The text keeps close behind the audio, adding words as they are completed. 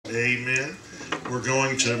Amen. We're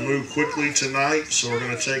going to move quickly tonight, so we're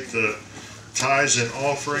going to take the tithes and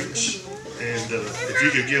offerings. And if you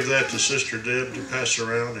could give that to Sister Deb to pass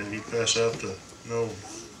around, and you pass out the, no,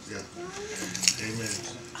 yeah. Amen.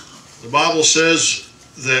 The Bible says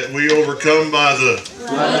that we overcome by the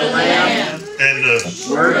blood of the Lamb and the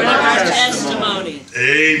word of our testimony.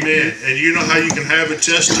 Amen. And you know how you can have a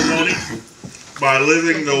testimony? By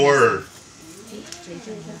living the Word.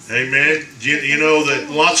 Amen. You know that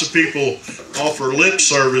lots of people offer lip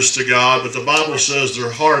service to God, but the Bible says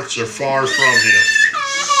their hearts are far from Him.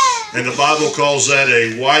 And the Bible calls that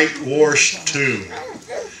a whitewashed tomb.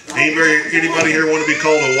 Anybody here want to be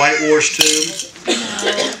called a whitewashed tomb?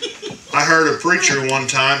 I heard a preacher one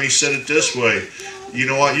time, he said it this way: you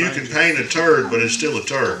know what, you can paint a turd, but it's still a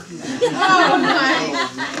turd.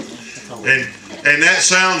 And that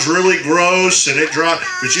sounds really gross, and it dry,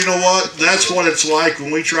 but you know what? That's what it's like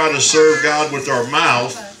when we try to serve God with our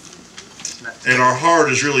mouth, and our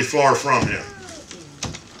heart is really far from Him.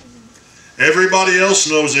 Everybody else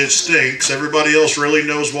knows it stinks. Everybody else really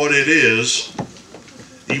knows what it is,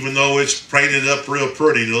 even though it's painted up real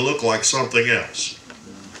pretty to look like something else.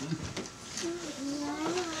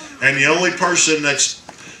 And the only person that's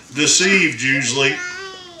deceived usually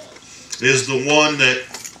is the one that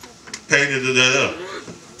painted it up.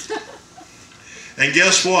 And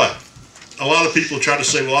guess what? A lot of people try to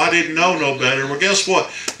say, well, I didn't know no better. Well, guess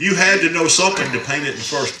what? You had to know something to paint it in the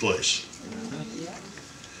first place.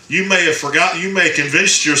 You may have forgotten, you may have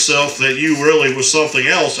convinced yourself that you really was something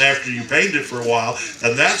else after you painted it for a while,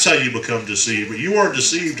 and that's how you become deceived. But you weren't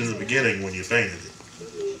deceived in the beginning when you painted it.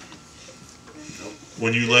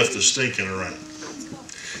 When you left the stinking around.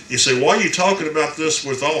 You say, why are you talking about this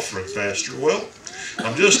with offering, Pastor? Well,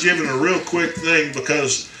 I'm just giving a real quick thing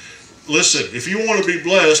because, listen, if you want to be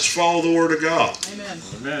blessed, follow the Word of God. Amen.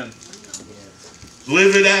 Amen.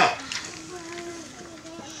 Live it out.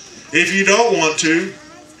 If you don't want to,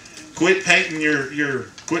 quit painting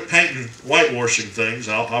quit painting whitewashing things.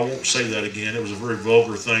 I won't say that again. It was a very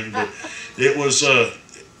vulgar thing, but it was.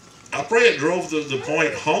 I pray it drove the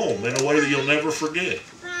point home in a way that you'll never forget.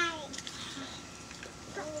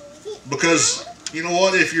 Because you know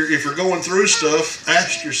what? If you're going through stuff,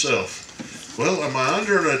 ask yourself, well, am I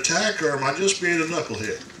under an attack or am I just being a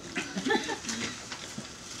knucklehead?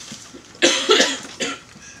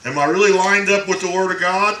 Am I really lined up with the Word of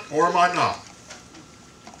God or am I not?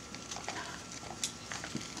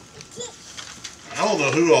 I don't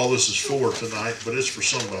know who all this is for tonight, but it's for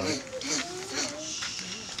somebody.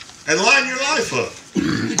 And line your life up.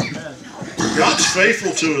 God's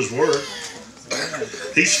faithful to His Word.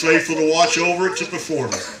 He's faithful to watch over it, to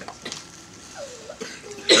perform it.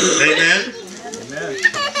 Amen? Amen.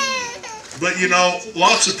 But you know,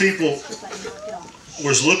 lots of people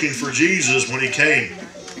was looking for Jesus when He came.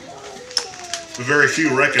 But very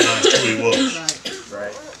few recognized who He was.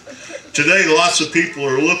 Right. Today, lots of people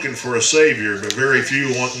are looking for a Savior, but very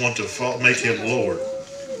few want to make Him Lord.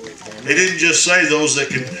 It didn't just say those that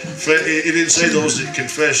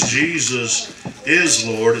confess Jesus is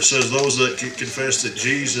Lord. It says those that confess that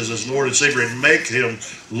Jesus is Lord and Savior and make Him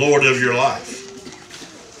Lord of your life.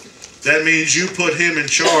 That means you put Him in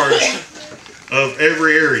charge of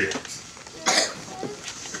every area.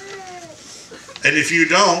 And if you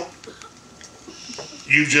don't,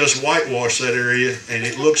 you just whitewash that area and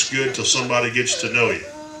it looks good till somebody gets to know you.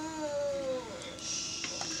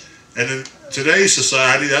 And in today's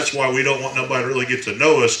society, that's why we don't want nobody to really get to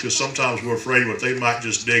know us, because sometimes we're afraid what they might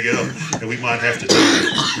just dig up and we might have to do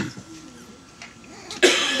it.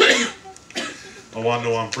 Oh, I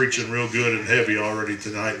know I'm preaching real good and heavy already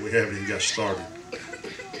tonight. We haven't even got started.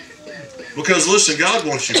 Because listen, God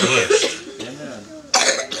wants you blessed. Amen.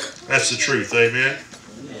 That's the truth, amen?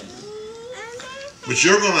 But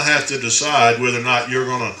you're going to have to decide whether or not you're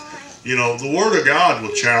going to, you know, the Word of God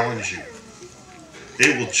will challenge you.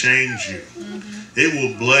 It will change you. It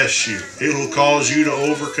will bless you. It will cause you to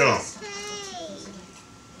overcome.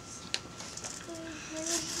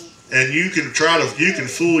 And you can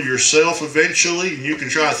fool yourself eventually, and you can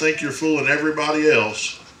try to think you're fooling everybody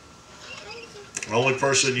else. The only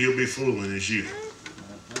person you'll be fooling is you.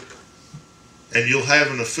 And you'll have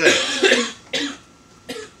an effect.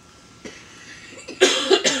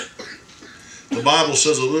 The Bible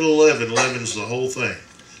says a little leaven leavens the whole thing.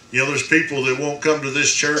 You know, there's people that won't come to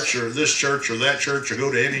this church or that church or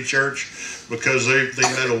go to any church because they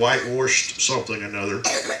might have whitewashed something or another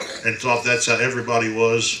and thought that's how everybody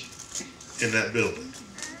was in that building.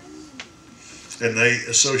 And they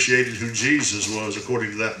associated who Jesus was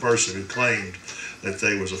according to that person who claimed that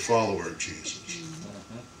they was a follower of Jesus.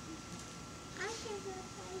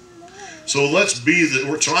 So let's be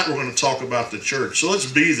tonight we're going to talk about the church. So let's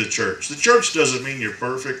be the church. The church doesn't mean you're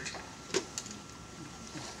perfect.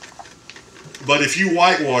 But if you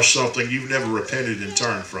whitewash something, you've never repented and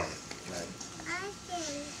turned from it.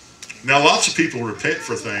 Now, lots of people repent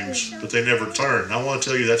for things, but they never turn. I want to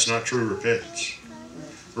tell you that's not true repentance.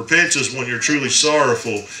 Repentance is when you're truly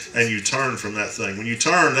sorrowful and you turn from that thing. When you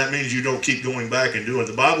turn, that means you don't keep going back and doing it.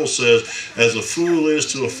 The Bible says, as a fool is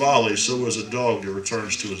to a folly, so is a dog that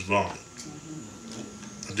returns to his vomit.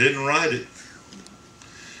 I didn't write it.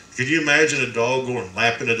 Can you imagine a dog going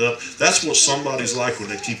lapping it up? That's what somebody's like when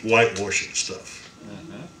they keep whitewashing stuff.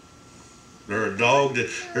 They're a dog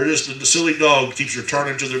they're just a silly dog keeps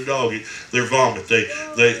returning to their vomit. They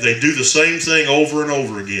do the same thing over and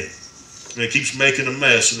over again. And it keeps making a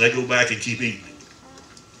mess, and they go back and keep eating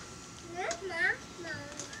it.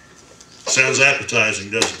 Sounds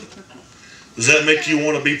appetizing, doesn't it? Does that make you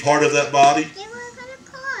want to be part of that body?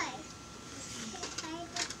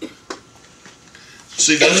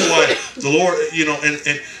 See, that's why the Lord,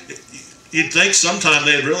 and you'd think sometime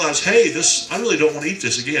they'd realize, hey, I really don't want to eat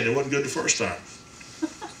this again. It wasn't good the first time.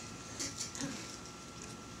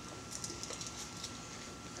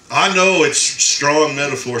 I know it's strong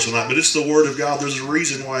metaphors tonight, but it's the Word of God. There's a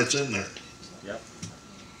reason why it's in there. Yep.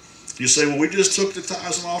 You say, well, we just took the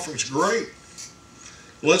tithes and offerings. Great.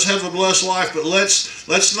 Let's have a blessed life, but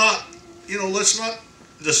let's not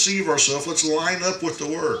deceive ourselves. Let's line up with the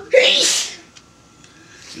Word.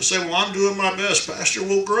 You say, well, I'm doing my best, Pastor.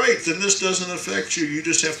 Well, great. Then this doesn't affect you. You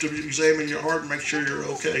just have to examine your heart and make sure you're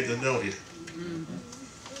okay, then don't you?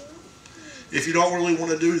 If you don't really want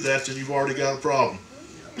to do that, then you've already got a problem.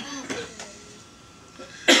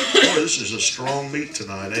 Boy, this is a strong meat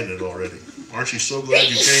tonight, ain't it already? Aren't you so glad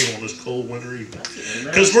you came on this cold winter evening?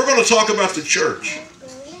 Because we're going to talk about the church.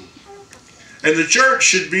 And the church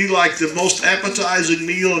should be like the most appetizing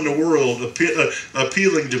meal in the world,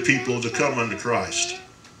 appealing to people to come unto Christ.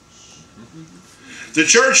 The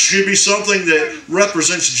church should be something that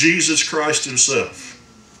represents Jesus Christ himself.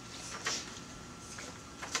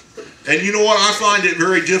 And you know what? I find it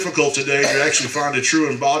very difficult today to actually find a true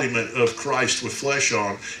embodiment of Christ with flesh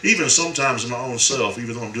on, even sometimes in my own self,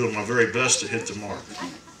 even though I'm doing my very best to hit the mark.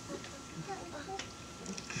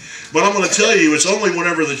 But I'm going to tell you, it's only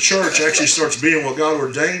whenever the church actually starts being what God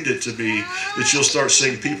ordained it to be that you'll start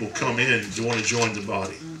seeing people come in to want to join the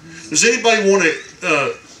body. Does anybody want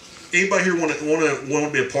to? Anybody here want to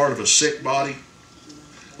be a part of a sick body?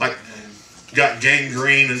 Like, got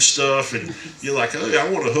gangrene and stuff, and you're like, oh, I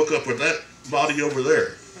want to hook up with that body over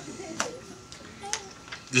there.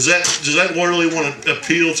 Does that really want to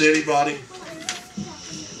appeal to anybody?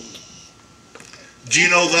 Do you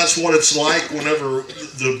know that's what it's like whenever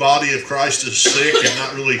the body of Christ is sick and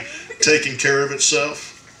not really taking care of itself?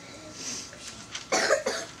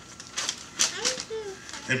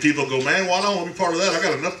 And people go, man, why don't I want to be part of that? I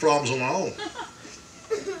got enough problems on my own.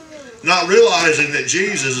 Not realizing that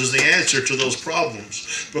Jesus is the answer to those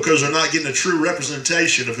problems because they're not getting a true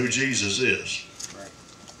representation of who Jesus is.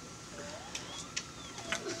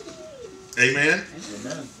 Amen?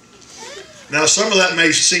 Amen. Now, some of that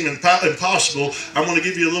may seem impossible. I'm going to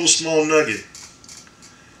give you a little small nugget.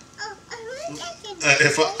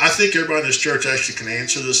 I think everybody in this church actually can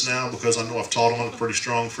answer this now because I know I've taught on it pretty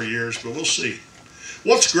strong for years, but we'll see.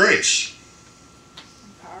 What's grace?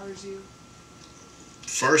 Empowers you.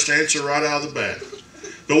 First answer right out of the bat.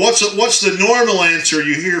 But what's the normal answer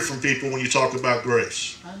you hear from people when you talk about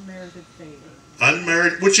grace? Unmerited favor.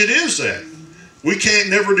 Unmerited, which it is that. We can't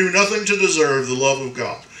never do nothing to deserve the love of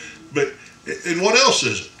God. But, and what else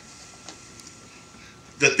is it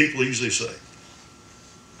that people usually say?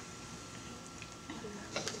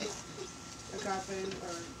 Agape,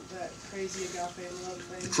 or that crazy agape love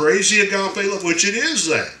thing. Crazy agape love, which it is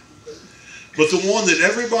that. But the one that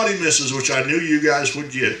everybody misses, which I knew you guys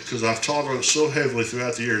would get, because I've taught on it so heavily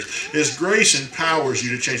throughout the years, is grace empowers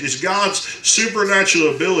you to change. It's God's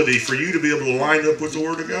supernatural ability for you to be able to line up with the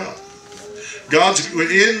Word of God.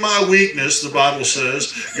 In my weakness, the Bible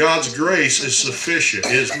says, God's grace is sufficient.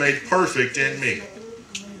 It is made perfect in me.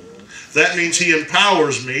 That means He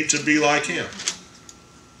empowers me to be like Him.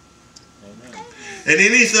 And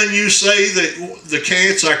anything you say that the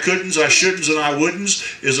can'ts, I couldn'ts, I shouldn'ts, and I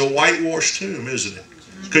wouldn'ts is a whitewashed tomb, isn't it?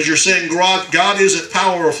 Because you're saying God isn't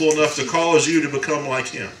powerful enough to cause you to become like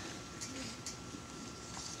Him.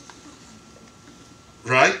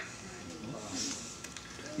 Right?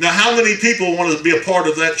 Now, how many people want to be a part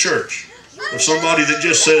of that church? Of somebody that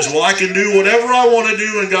just says, well, I can do whatever I want to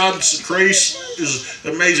do and God's grace is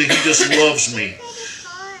amazing. He just loves me.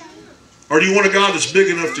 Or do you want a God that's big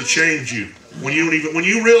enough to change you? When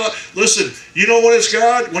you realize, listen, you know what it's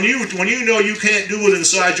God? When you know you can't do it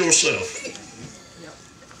inside yourself.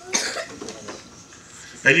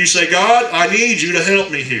 And you say, God, I need you to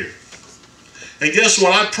help me here. And guess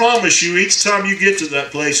what? I promise you, each time you get to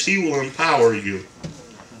that place, He will empower you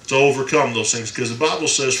to overcome those things. Because the Bible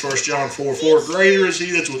says, 1 John 4:4, greater is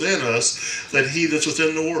He that's within us than he that's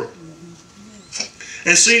within the world.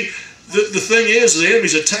 And see, the thing is, the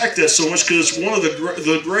enemy's attacked that so much because it's one of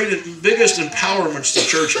the greatest, biggest empowerments the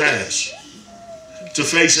church has. To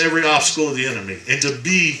face every obstacle of the enemy and to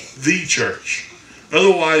be the church.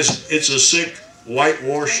 Otherwise, it's a sick,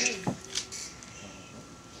 whitewashed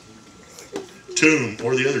tomb,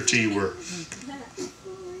 or the other T word.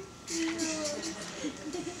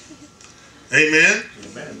 Amen?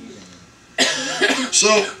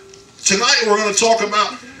 So, tonight we're going to talk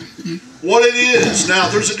about what it is. Now,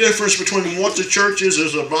 there's a difference between what the church is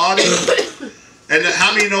as a body, and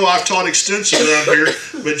how many know I've taught extensively around here,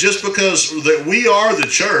 but just because that we are the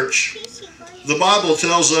church, the Bible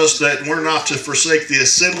tells us that we're not to forsake the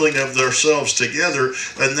assembling of ourselves together,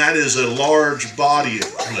 and that is a large body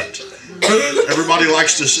element. Everybody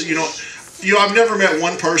likes to see, I've never met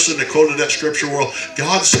one person that quoted that scripture, well,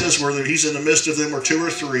 God says whether He's in the midst of them or two or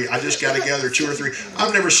three, I just got to gather two or three.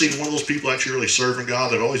 I've never seen one of those people actually really serving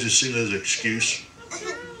God. I've always just seen it as an excuse.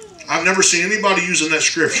 I've never seen anybody using that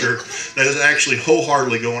scripture that is actually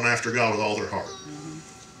wholeheartedly going after God with all their heart.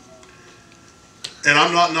 And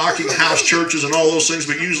I'm not knocking house churches and all those things,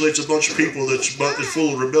 but usually it's a bunch of people that's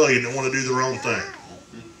full of rebellion that want to do their own thing.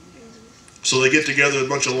 So they get together, a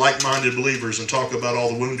bunch of like-minded believers, and talk about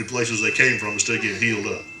all the wounded places they came from instead of getting healed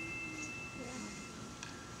up.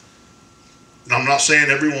 And I'm not saying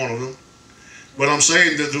every one of them, but I'm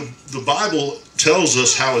saying that the Bible tells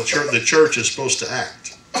us how the church is supposed to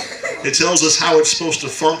act. It tells us how it's supposed to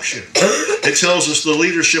function. It tells us the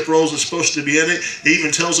leadership roles that's supposed to be in it. It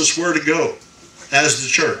even tells us where to go as the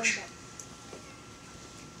church.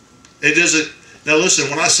 It doesn't. Now listen,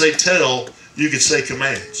 when I say tell, you could say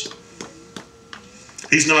commands.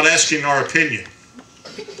 He's not asking our opinion.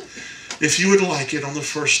 If you would like it on the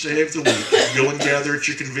first day of the week, go and gather at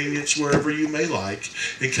your convenience wherever you may like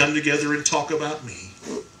and come together and talk about me.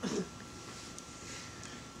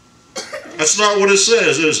 That's not what it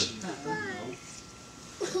says, is it?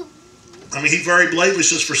 I mean, He very blatantly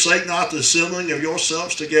says, forsake not the assembling of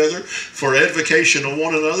yourselves together for edification of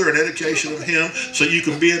one another and edification of Him, so you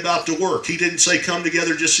can be about the work. He didn't say come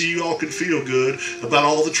together just so you all can feel good about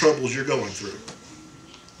all the troubles you're going through.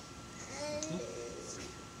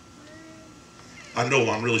 I know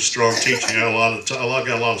I'm really strong teaching. I got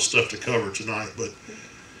a lot of stuff to cover tonight, but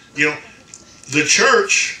the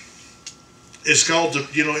church is called to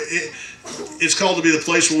it's called to be the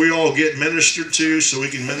place where we all get ministered to, so we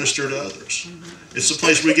can minister to others. It's the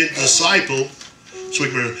place we get discipled, so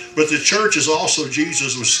we can. But the church is also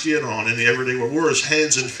Jesus with skin on in the everyday world. We're His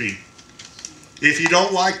hands and feet. If you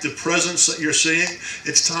don't like the presence that you're seeing,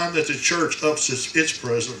 it's time that the church ups its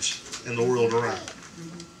presence in the world around.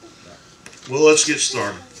 Well, let's get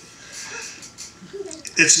started.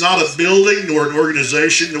 It's not a building nor an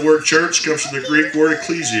organization. The word church comes from the Greek word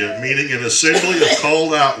ecclesia, meaning an assembly of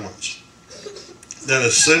called out ones. That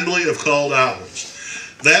assembly of called out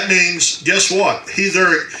ones. That means, guess what? He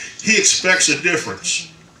expects a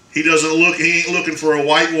difference. He ain't looking for a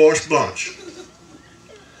whitewashed bunch.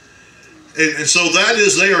 And so that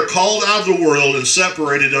is, they are called out of the world and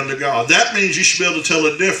separated unto God. That means you should be able to tell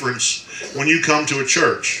a difference when you come to a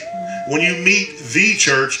church. When you meet the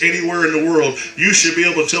church anywhere in the world, you should be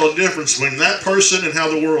able to tell a difference between that person and how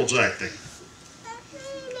the world's acting.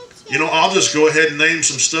 I'll just go ahead and name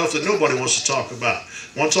some stuff that nobody wants to talk about.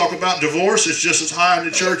 Want to talk about divorce? It's just as high in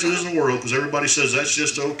the church as in the world because everybody says that's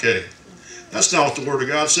just okay. That's not what the Word of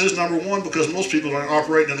God says. Number one, because most people aren't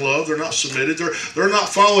operating in love. They're not submitted. They're not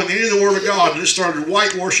following any of the Word of God. And it started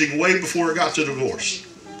whitewashing way before it got to divorce.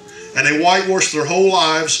 And they whitewashed their whole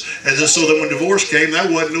lives, and just so that when divorce came, that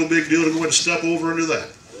wasn't no big deal to go and step over into that.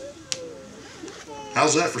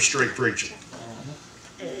 How's that for straight preaching?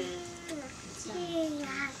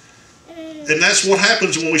 And that's what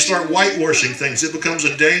happens when we start whitewashing things. It becomes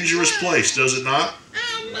a dangerous place, does it not?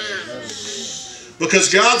 Because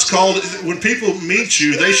God's called, when people meet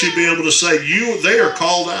you, they should be able to say, they are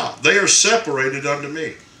called out. They are separated unto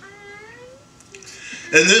me.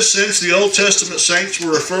 In this sense, the Old Testament saints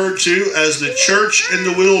were referred to as the church in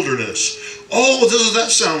the wilderness. Oh, doesn't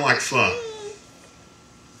that sound like fun?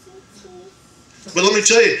 But let me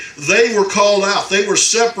tell you, they were called out. They were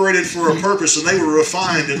separated for a purpose, and they were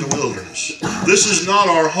refined in the wilderness. This is not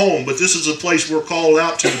our home, but this is a place we're called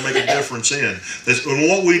out to make a difference in. And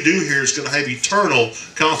what we do here is going to have eternal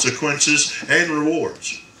consequences and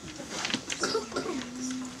rewards.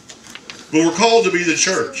 But we're called to be the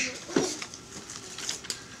church.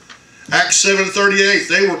 Acts 7:38,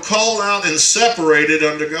 they were called out and separated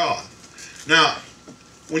unto God. Now,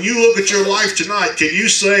 when you look at your life tonight, can you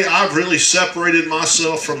say, I've really separated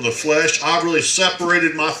myself from the flesh? I've really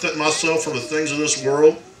separated myself from the things of this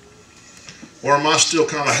world? Or am I still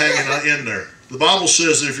kind of hanging in there? The Bible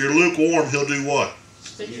says that if you're lukewarm, he'll do what?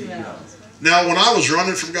 Spit you out. Now, when I was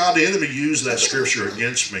running from God, the enemy used that scripture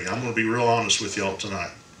against me. I'm going to be real honest with y'all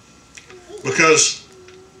tonight. Because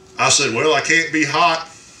I said, well, I can't be hot,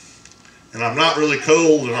 and I'm not really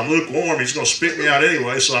cold, and I'm lukewarm. He's going to spit me out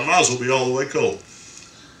anyway, so I might as well be all the way cold.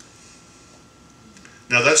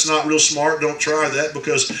 Now, that's not real smart. Don't try that,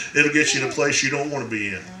 because it'll get you in a place you don't want to be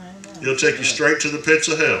in. It'll take you straight to the pits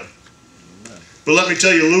of hell. But let me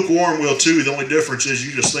tell you, lukewarm will too. The only difference is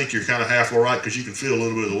you just think you're kind of half all right because you can feel a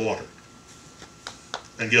little bit of the water.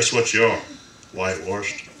 And guess what you are?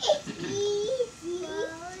 Whitewashed.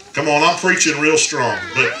 Come on, I'm preaching real strong.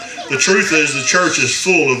 But the truth is the church is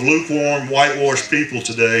full of lukewarm, whitewashed people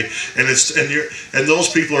today. And those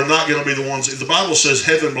people are not going to be the ones. The Bible says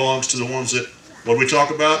heaven belongs to the ones that, what do we talk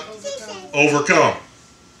about? Overcome.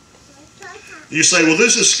 You say, well,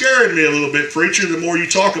 this is scaring me a little bit, preacher, the more you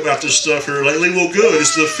talk about this stuff here lately. Well, good.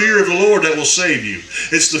 It's the fear of the Lord that will save you.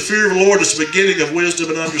 It's the fear of the Lord that's the beginning of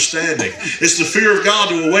wisdom and understanding. It's the fear of God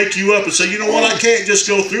that will wake you up and say, you know what, I can't just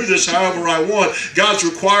go through this however I want. God's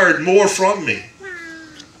required more from me.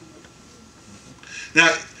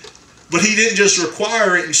 Now, but he didn't just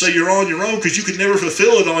require it and say you're on your own, because you could never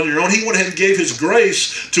fulfill it on your own. He went ahead and gave his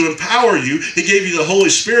grace to empower you. He gave you the Holy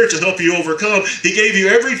Spirit to help you overcome. He gave you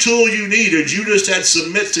every tool you needed. You just had to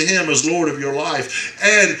submit to him as Lord of your life.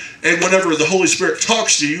 And whenever the Holy Spirit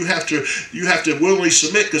talks to you, you have to willingly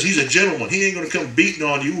submit, because he's a gentleman. He ain't going to come beating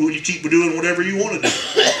on you when you keep doing whatever you want to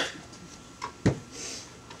do.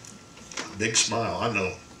 Big smile, I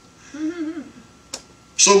know.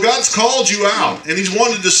 So God's called you out, and he's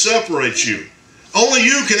wanted to separate you. Only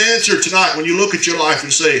you can answer tonight when you look at your life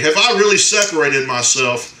and say, have I really separated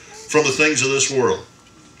myself from the things of this world?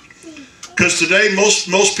 Because today,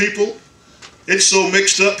 most people, it's so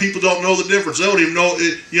mixed up, people don't know the difference. They don't even know,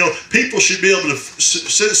 people should be able to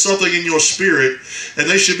sense something in your spirit, and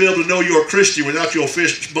they should be able to know you're a Christian without your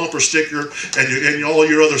fish bumper sticker and all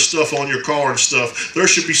your other stuff on your car and stuff. There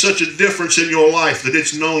should be such a difference in your life that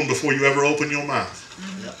it's known before you ever open your mouth.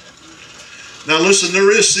 Now listen,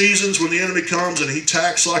 there is seasons when the enemy comes and he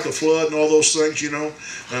attacks like a flood and all those things,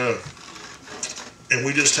 and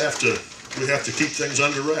we just have to keep things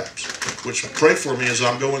under wraps. Which, pray for me as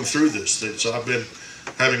I'm going through this. I've been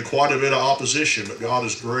having quite a bit of opposition, but God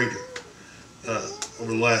is greater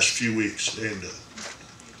over the last few weeks, and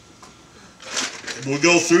we'll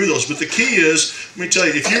go through those. But the key is, let me tell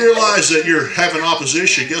you, if you realize that you're having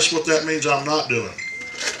opposition, guess what that means I'm not doing?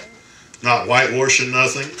 Not whitewashing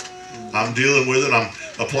nothing. I'm dealing with it. I'm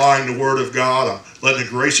applying the Word of God. I'm letting the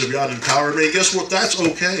grace of God empower me. Guess what? That's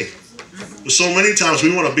okay. But so many times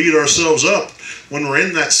we want to beat ourselves up when we're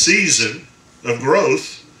in that season of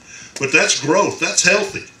growth. But that's growth. That's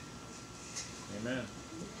healthy. Amen.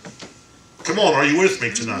 Come on, are you with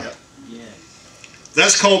me tonight? Yeah.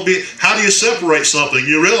 That's called being. How do you separate something?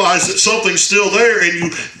 You realize that something's still there and you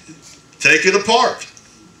take it apart.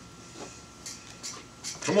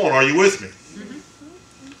 Come on, are you with me?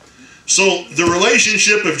 So, the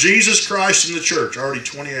relationship of Jesus Christ and the church, already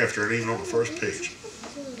 20 after it, even on the first page.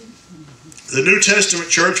 The New Testament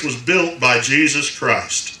church was built by Jesus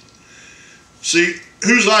Christ. See,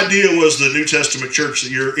 whose idea was the New Testament church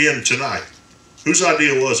that you're in tonight? Whose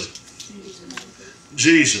idea was it?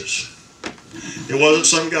 Jesus. It wasn't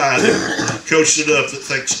some guy that coached it up that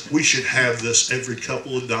thinks we should have this every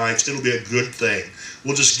couple of nights. It'll be a good thing.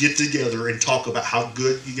 We'll just get together and talk about how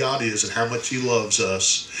good God is and how much he loves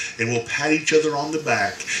us. And we'll pat each other on the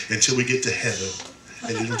back until we get to heaven.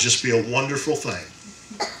 And it'll just be a wonderful thing.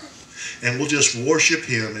 And we'll just worship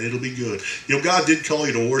him and it'll be good. God did call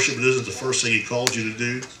you to worship. It isn't the first thing he called you to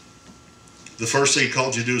do. The first thing he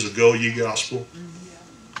called you to do is a go ye gospel.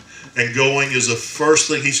 And going is the first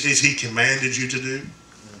thing he commanded you to do.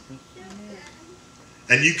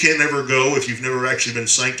 And you can't ever go if you've never actually been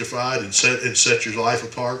sanctified and set your life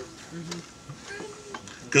apart.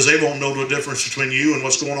 Because they won't know the difference between you and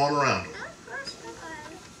what's going on around them.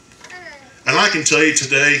 And I can tell you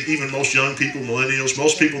today, even most young people, millennials,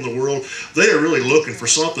 most people in the world, they are really looking for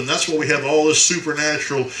something. That's why we have all this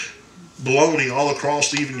supernatural baloney all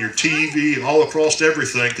across even your TV and all across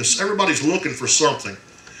everything, because everybody's looking for something.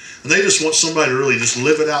 And they just want somebody to really just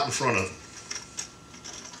live it out in front of them.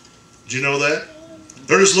 Do you know that?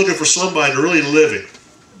 They're just looking for somebody to really live it.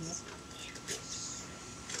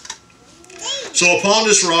 So upon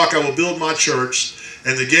this rock I will build my church,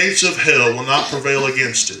 and the gates of hell will not prevail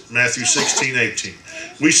against it. Matthew 16:18.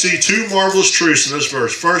 We see two marvelous truths in this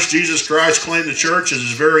verse. First, Jesus Christ claimed the church as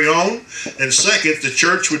his very own. And second, the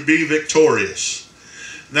church would be victorious.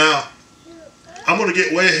 Now, I'm going to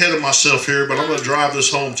get way ahead of myself here, but I'm going to drive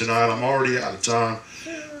this home tonight. I'm already out of time.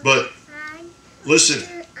 But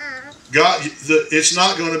listen, God, it's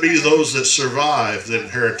not going to be those that survive that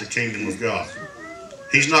inherit the kingdom of God.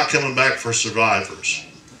 He's not coming back for survivors.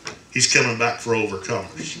 He's coming back for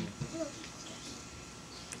overcomers.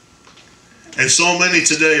 And so many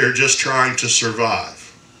today are just trying to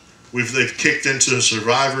survive. They've kicked into a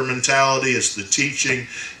survivor mentality. It's the teaching.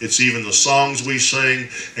 It's even the songs we sing.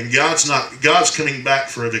 And God's coming back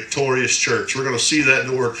for a victorious church. We're going to see that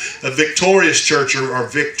in the Word. A victorious church are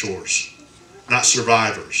victors, not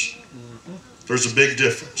survivors. There's a big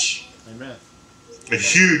difference. Amen. A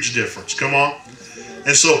huge difference. Come on.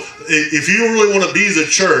 And so if you really want to be the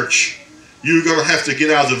church, you're going to have to get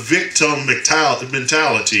out of the victim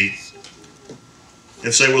mentality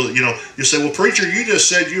and say, well, you say, well, preacher, you just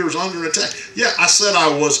said you was under attack. Yeah, I said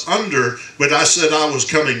I was under, but I said I was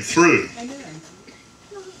coming through.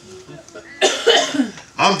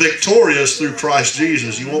 I'm victorious through Christ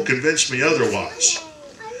Jesus. You won't convince me otherwise.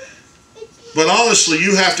 But honestly,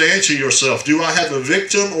 you have to answer yourself, do I have a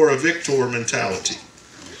victim or a victor mentality?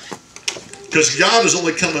 Because God is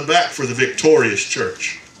only coming back for the victorious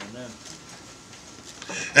church. Amen.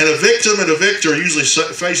 And a victim and a victor usually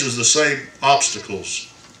faces the same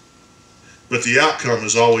obstacles. But the outcome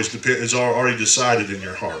is already decided in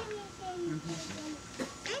your heart.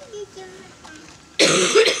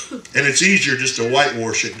 And it's easier just to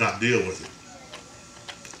whitewash it and not deal with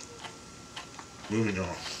it. Moving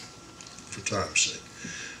on, for time's sake.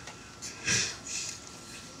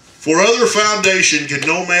 For other foundation can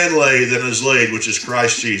no man lay than is laid, which is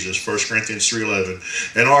Christ Jesus, 1 Corinthians 3:11,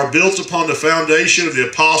 and are built upon the foundation of the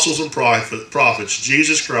apostles and prophets,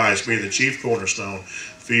 Jesus Christ being the chief cornerstone,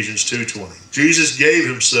 Ephesians 2:20. Jesus gave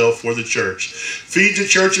himself for the church. Feed the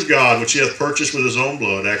church of God, which he hath purchased with his own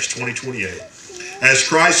blood, Acts 20:28. As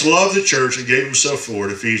Christ loved the church and gave himself for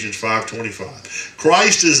it, Ephesians 5:25.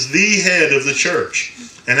 Christ is the head of the church,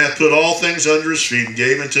 and hath put all things under his feet, and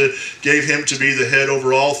gave him to be the head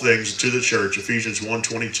over all things to the church, Ephesians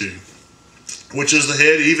 1:22. Which is the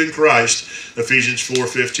head, even Christ, Ephesians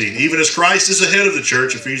 4:15. Even as Christ is the head of the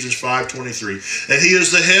church, Ephesians 5:23. And he is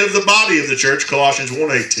the head of the body of the church, Colossians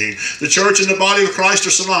 1:18. The church and the body of Christ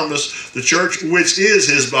are synonymous. The church which is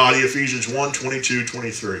his body, Ephesians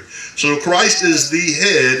 1:22-23. So Christ is the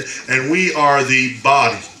head, and we are the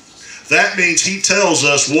body. That means he tells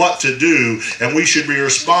us what to do, and we should be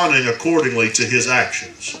responding accordingly to his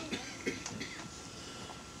actions.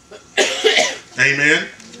 Amen?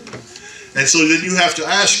 And so then you have to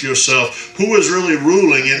ask yourself, who is really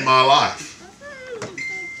ruling in my life?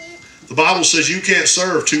 The Bible says you can't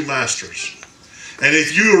serve two masters. And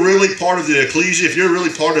if you are really part of the ecclesia, if you're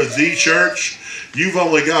really part of the church, you've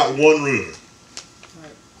only got one ruler.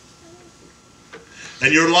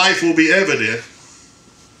 And your life will be evident.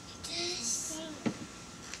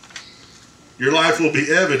 Your life will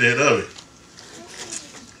be evident of it.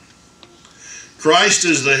 Christ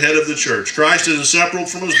is the head of the church. Christ is inseparable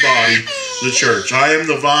from his body, the church. I am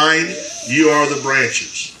the vine, you are the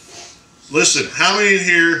branches. Listen, how many in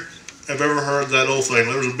here have ever heard that old thing?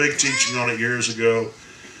 There was a big teaching on it years ago.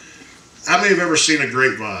 How many have ever seen a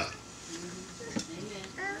grapevine?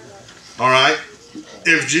 All right?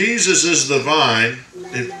 If Jesus is the vine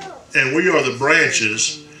and we are the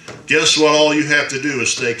branches, guess what all you have to do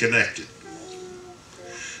is stay connected.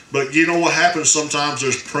 But you know what happens sometimes?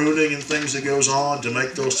 There's pruning and things that goes on to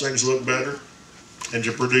make those things look better and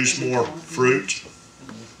to produce more fruit.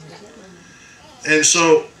 And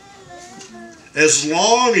so, as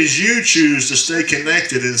long as you choose to stay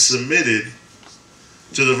connected and submitted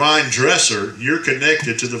to the vine dresser, you're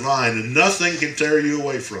connected to the vine and nothing can tear you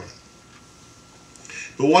away from it.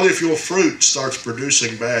 But what if your fruit starts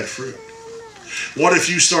producing bad fruit? What if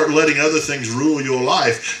you start letting other things rule your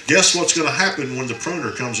life? Guess what's going to happen when the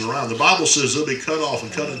pruner comes around? The Bible says they'll be cut off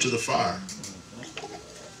and cut into the fire.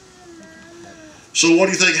 So what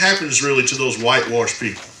do you think happens really to those whitewashed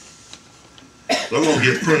people? They're going to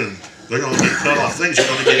get pruned. They're going to get cut off. Things are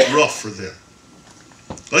going to get rough for them.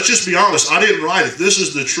 Let's just be honest. I didn't write it. This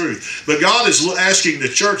is the truth. But God is asking the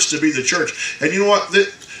church to be the church. And you know what?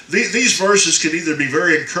 These verses can either be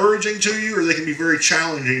very encouraging to you or they can be very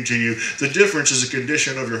challenging to you. The difference is the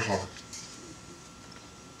condition of your heart.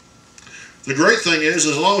 The great thing is,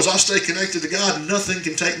 as long as I stay connected to God, nothing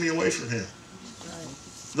can take me away from Him.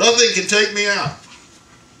 Nothing can take me out.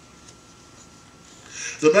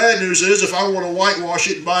 The bad news is, if I want to whitewash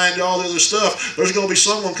it and buy into all the other stuff, there's going to be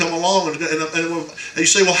someone come along and you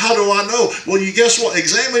say, well, how do I know? Well, you guess what?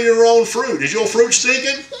 Examine your own fruit. Is your fruit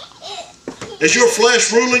stinking? Is your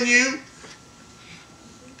flesh ruling you?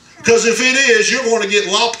 Because if it is, you're going to get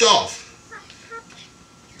lopped off.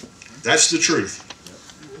 That's the truth.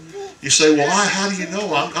 You say, well, how do you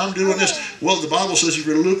know? I'm doing this. Well, the Bible says if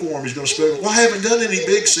you're lukewarm, He's going to spare. Well, I haven't done any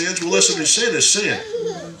big sins. Well, listen, sin is sin.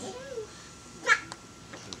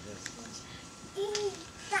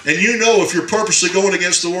 And you know if you're purposely going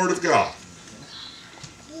against the Word of God.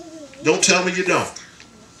 Don't tell me you don't.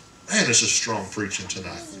 Man, this is strong preaching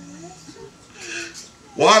tonight.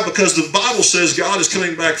 Why? Because the Bible says God is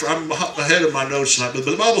coming back for, I'm ahead of my notes tonight, but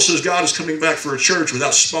the Bible says God is coming back for a church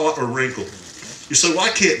without spot or wrinkle. You say, well, I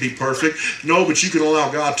can't be perfect. No, but you can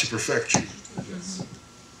allow God to perfect you.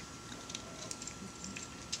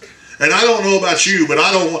 And I don't know about you, but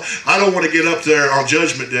I don't want to get up there on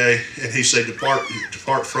Judgment Day and He say, depart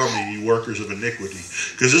from me, you workers of iniquity.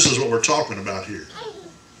 Because this is what we're talking about here.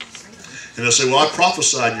 And they'll say, well, I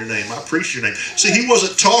prophesied in your name. I preached your name. See, He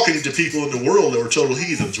wasn't talking to people in the world that were total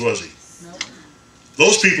heathens, was He? Nope.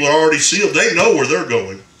 Those people are already sealed. They know where they're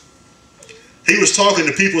going. He was talking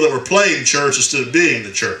to people that were playing church instead of being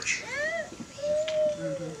the church.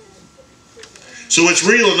 So it's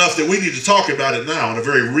real enough that we need to talk about it now in a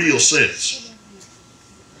very real sense.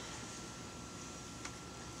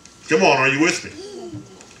 Come on, are you with me?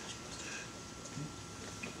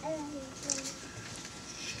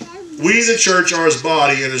 We, the church, are His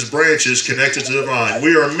body and His branches connected to the vine.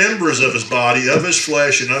 We are members of His body, of His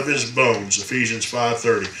flesh, and of His bones. Ephesians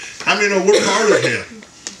 5:30. How many know we're part of Him?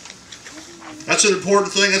 That's an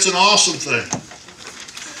important thing. That's an awesome thing.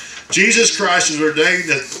 Jesus Christ has ordained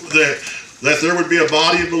that there would be a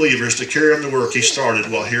body of believers to carry on the work He started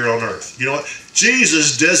while here on earth. You know what?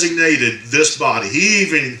 Jesus designated this body. He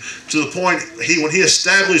even, to the point, when He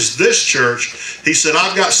established this church, He said,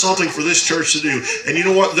 I've got something for this church to do. And you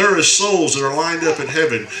know what? There is souls that are lined up in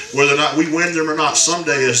heaven, whether or not we win them or not.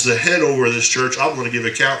 Someday, as the head over this church, I'm going to give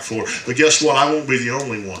account for. But guess what? I won't be the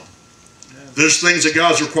only one. There's things that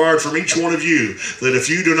God's required from each one of you that if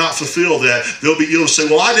you do not fulfill that, you'll say,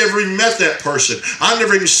 well, I never even met that person. I've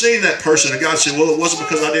never even seen that person. And God said, well, it wasn't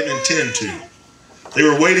because I didn't intend to. They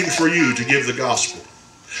were waiting for you to give the gospel.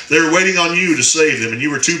 They were waiting on you to save them, and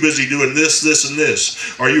you were too busy doing this, this, and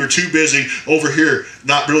this. Or you were too busy over here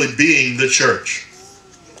not really being the church.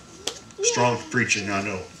 Strong preaching, I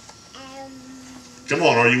know. Come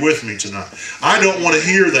on, are you with me tonight? I don't want to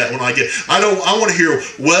hear that when I want to hear,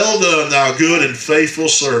 well done, thou good and faithful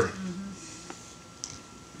servant.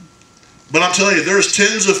 But I'm telling you, there's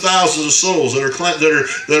tens of thousands of souls that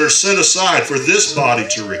are set aside for this body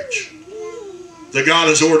to reach, that God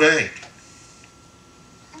has ordained.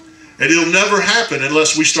 And it'll never happen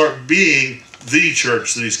unless we start being the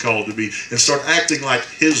church that He's called to be and start acting like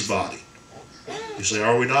His body. You say,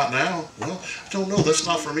 are we not now? Well, I don't know. That's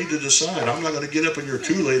not for me to decide. I'm not going to get up in your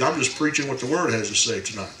Kool-Aid. I'm just preaching what the Word has to say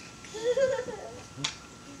tonight.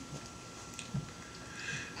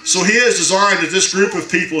 So He has designed that this group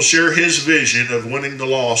of people share His vision of winning the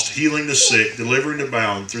lost, healing the sick, delivering the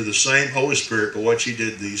bound through the same Holy Spirit by which He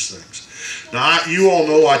did these things. Now, you all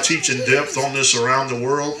know I teach in depth on this around the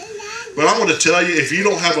world. But I'm going to tell you, if you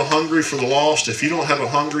don't have a hungry for the lost, if you don't have a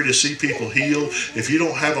hungry to see people healed, if you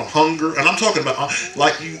don't have a hunger, and I'm talking about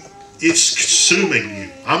it's consuming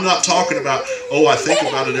you. I'm not talking about, oh, I think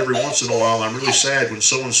about it every once in a while. I'm really sad when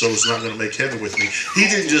so-and-so is not going to make heaven with me. He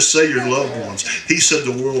didn't just say your loved ones. He said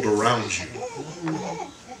the world around you.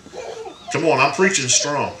 Come on, I'm preaching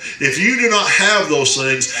strong. If you do not have those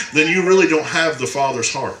things, then you really don't have the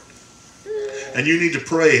Father's heart. And you need to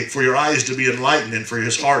pray for your eyes to be enlightened and for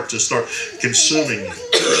His heart to start consuming you.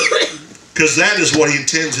 Because that is what He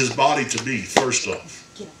intends His body to be, first off.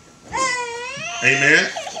 Amen?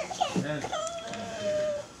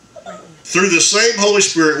 Through the same Holy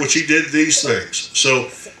Spirit which He did these things. So,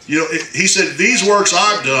 you know, He said, these works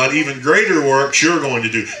I've done, even greater works you're going to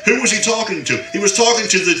do. Who was He talking to? He was talking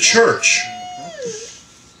to the church.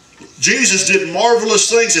 Jesus did marvelous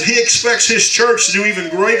things, and He expects His church to do even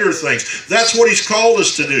greater things. That's what He's called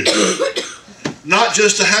us to do. Not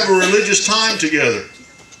just to have a religious time together.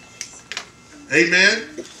 Amen?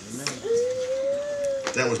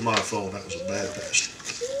 That was my phone. That was a bad pastor.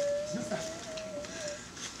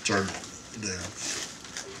 Turn it down.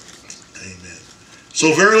 Amen.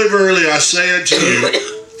 So verily, verily, I say unto you,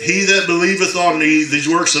 he that believeth on me, these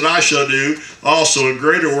works that I shall do, also and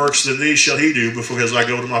greater works than these shall he do, because I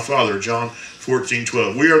go to my Father. John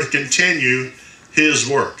 14:12. We are to continue his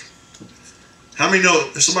work. How many know?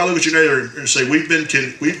 Somebody look at your neighbor and say, we've been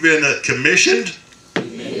commissioned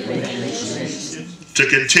to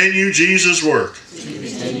continue Jesus' work.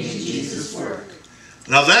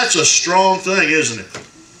 Now that's a strong thing, isn't it?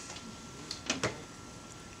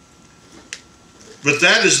 But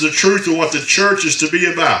that is the truth of what the church is to be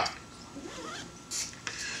about.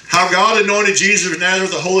 How God anointed Jesus of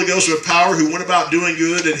Nazareth, the Holy Ghost with power, who went about doing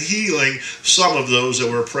good and healing some of those that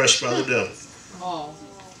were oppressed by the devil.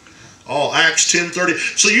 All Acts 10:30.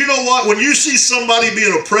 So you know what? When you see somebody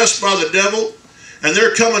being oppressed by the devil and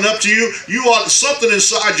they're coming up to you, something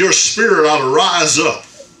inside your spirit ought to rise up.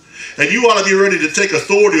 And you ought to be ready to take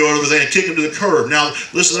authority over them and kick them to the curb. Now,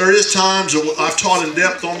 listen, there is times, that I've taught in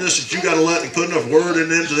depth on this, that you got to let them put enough word in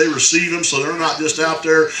them so they receive them, so they're not just out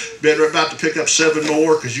there better about to pick up 7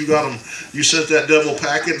 more because you got them, you sent that devil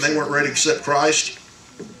packet and they weren't ready to accept Christ.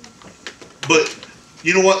 But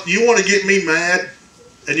you know what? You want to get me mad,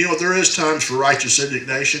 and you know what? There is times for righteous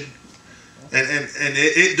indignation, and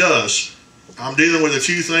it does. I'm dealing with a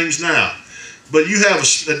few things now. But you have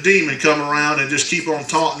a demon come around and just keep on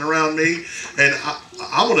taunting around me, and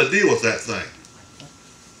I want to deal with that thing.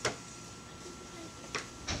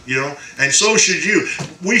 You know, and so should you.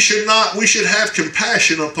 We should have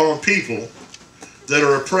compassion upon people that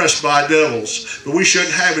are oppressed by devils, but we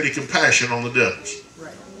shouldn't have any compassion on the devils.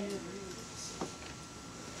 Right.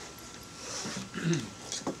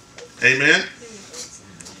 Amen.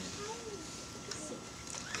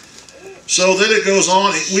 So then it goes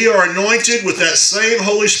on, we are anointed with that same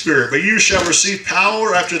Holy Spirit, but you shall receive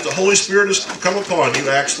power after the Holy Spirit has come upon you,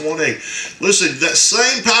 Acts 1:8. Listen, that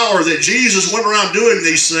same power that Jesus went around doing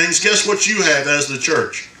these things, guess what you have as the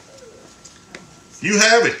church? You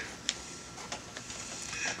have it.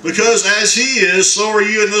 Because as he is, so are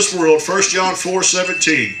you in this world, 1 John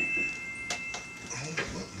 4:17.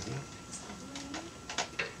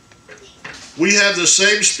 We have the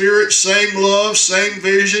same spirit, same love, same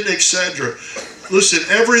vision, etc. Listen,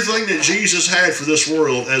 everything that Jesus had for this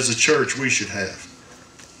world as the church, we should have.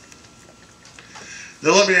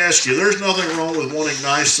 Now let me ask you, there's nothing wrong with wanting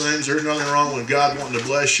nice things. There's nothing wrong with God wanting to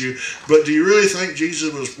bless you. But do you really think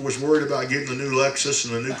Jesus was worried about getting the new Lexus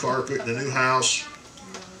and the new carpet and the new house?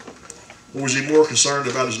 Or was he more concerned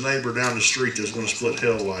about his neighbor down the street that's going to split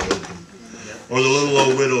hell wide open? Or the little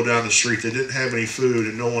old widow down the street that didn't have any food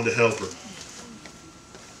and no one to help her?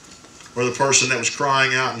 Or the person that was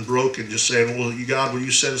crying out and broken, just saying, well, God, will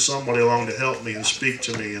you send somebody along to help me and speak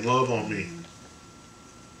to me and love on me?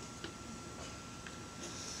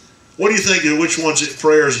 What do you think of which one's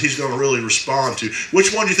prayers he's going to really respond to?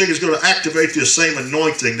 Which one do you think is going to activate the same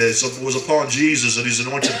anointing that was upon Jesus and he's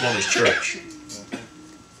anointed upon his church?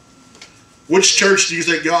 Which church do you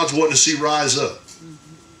think God's wanting to see rise up?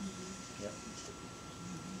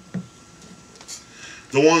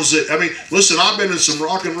 The ones that, I mean, listen, I've been in some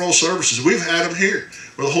rock and roll services. We've had them here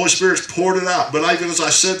where the Holy Spirit's poured it out. But even as I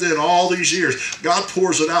said then, all these years, God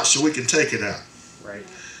pours it out so we can take it out. Right.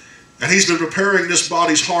 And he's been preparing this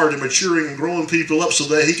body's heart and maturing and growing people up so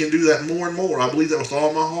that he can do that more and more. I believe that with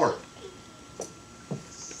all my heart.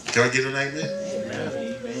 Can I get an amen?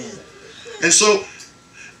 Amen. And so,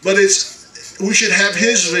 but we should have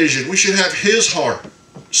his vision. We should have his heart.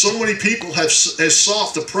 So many people have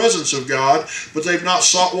sought the presence of God, but they've not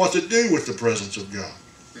sought what to do with the presence of God.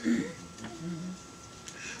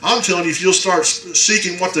 I'm telling you, if you'll start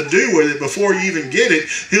seeking what to do with it before you even get it,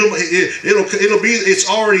 it's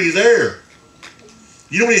already there.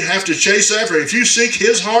 You don't even have to chase after it. If you seek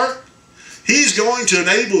his heart, he's going to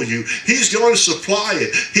enable you. He's going to supply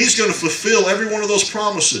it. He's going to fulfill every one of those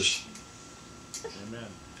promises. Amen.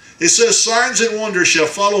 It says, signs and wonders shall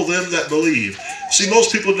follow them that believe. See,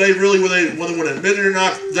 most people today, really, whether they want to admit it or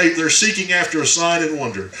not, they're seeking after a sign and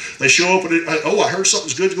wonder. They show up and, oh, I heard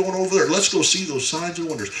something's good going over there. Let's go see those signs and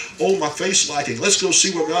wonders. Oh, my face lighting. Let's go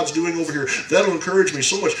see what God's doing over here. That'll encourage me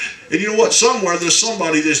so much. And you know what? Somewhere there's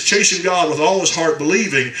somebody that's chasing God with all his heart,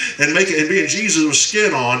 believing and being Jesus with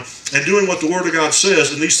skin on and doing what the Word of God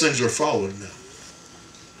says, and these things are following them.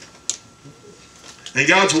 And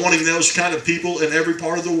God's wanting those kind of people in every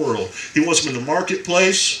part of the world. He wants them in the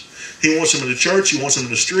marketplace. He wants them in the church. He wants them in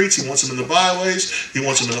the streets. He wants them in the byways. He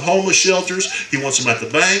wants them in the homeless shelters. He wants them at the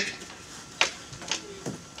bank.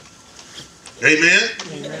 Amen?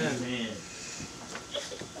 Amen.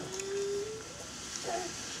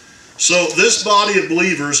 So this body of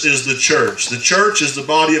believers is the church. The church is the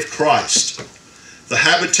body of Christ. The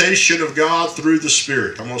habitation of God through the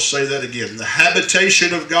Spirit. I'm going to say that again. The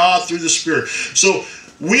habitation of God through the Spirit. So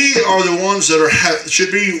we are the ones that should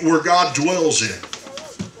be where God dwells in.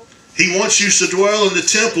 He once used to dwell in the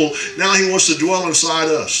temple. Now He wants to dwell inside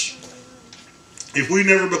us. If we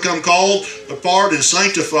never become called apart and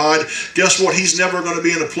sanctified, guess what? He's never going to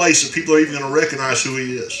be in a place that people are even going to recognize who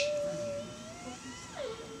He is.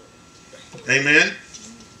 Amen?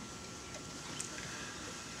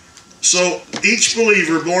 So each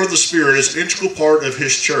believer born of the Spirit is an integral part of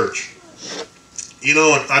His church. You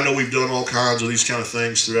know, and I know we've done all kinds of these kind of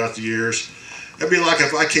things throughout the years. It'd be like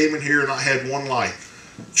if I came in here and I had one light.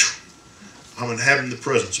 I'm inhabiting the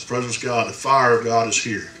presence of God. The fire of God is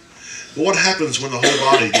here. But what happens when the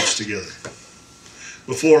whole body gets together?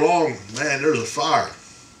 Before long, man, there's a fire.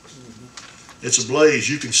 It's a blaze.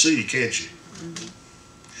 You can see, can't you?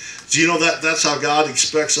 Do you know that's how God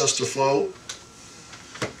expects us to flow?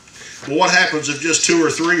 Well, what happens if just 2 or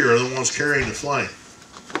 3 are the ones carrying the flame?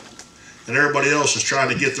 And everybody else is trying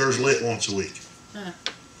to get theirs lit once a week.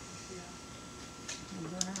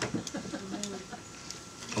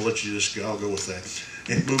 I'll let you just go. I'll go with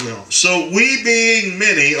that. And moving on. So we being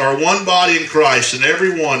many are one body in Christ, and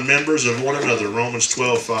every one members of one another. Romans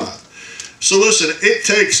 12:5. So listen, it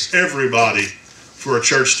takes everybody for a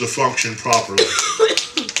church to function properly.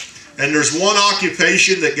 And there's one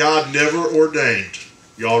occupation that God never ordained.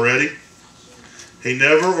 Y'all ready? He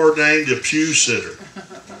never ordained a pew sitter.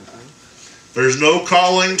 There's no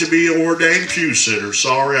calling to be an ordained pew sitter.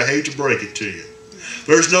 Sorry, I hate to break it to you.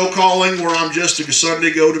 There's no calling where I'm just a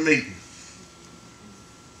Sunday go to meeting.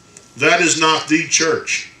 That is not the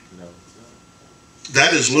church.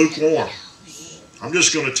 That is lukewarm. I'm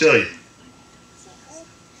just going to tell you.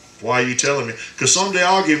 Why are you telling me? Because someday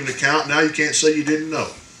I'll give an account. Now you can't say you didn't know.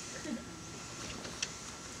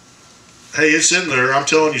 Hey, it's in there. I'm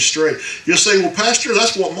telling you straight. You'll say, well, Pastor,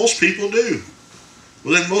 that's what most people do.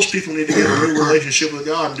 Well, then most people need to get a real relationship with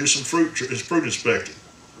God and do some fruit inspecting.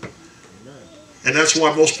 And that's why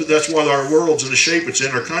our world's in the shape it's in,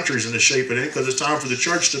 our country's in the shape it's in, because it's time for the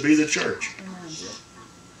church to be the church.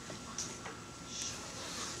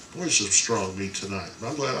 Boy, it's some strong meat tonight.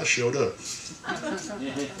 I'm glad I showed up.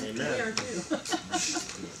 Amen.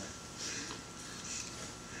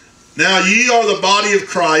 Now ye are the body of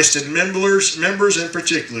Christ, and members in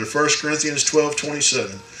particular. 1 Corinthians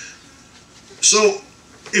 12:27. So,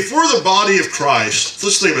 if we're the body of Christ,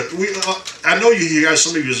 let's think about it. I know you guys,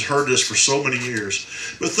 some of you have heard this for so many years,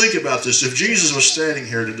 but think about this. If Jesus was standing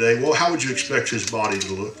here today, well, how would you expect His body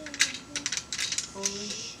to look?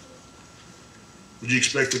 Would you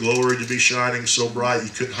expect the glory to be shining so bright you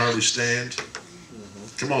couldn't hardly stand?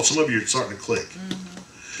 Come on, some of you are starting to click.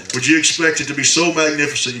 Would you expect it to be so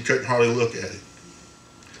magnificent you couldn't hardly look at it?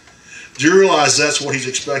 Do you realize that's what He's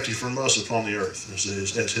expecting from us upon the earth,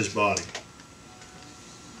 as His body?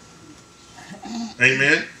 Amen?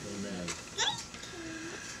 Amen.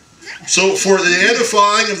 So for the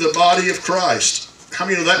edifying of the body of Christ, how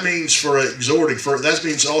many know that means for exhorting? That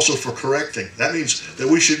means also for correcting. That means that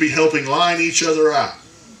we should be helping line each other out.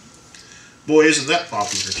 Boy, isn't that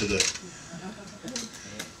popular today?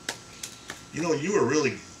 You know, you were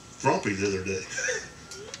really grumpy the other day.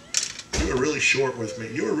 You were really short with me.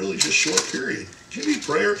 You were really just short, period. Do you need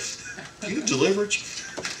prayer? Do you need deliverance?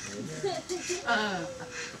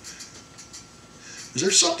 Is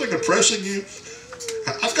there something oppressing you?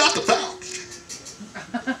 I've got the power.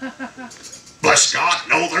 Bless God,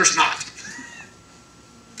 no, there's not.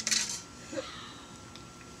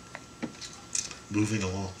 Moving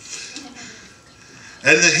along.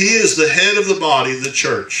 And that He is the head of the body, the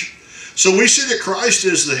church. So we see that Christ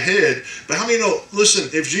is the head. But how many know, listen,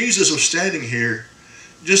 if Jesus was standing here,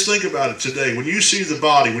 just think about it today. When you see the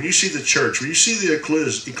body, when you see the church, when you see the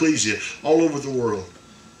ecclesia all over the world,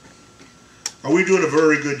 are we doing a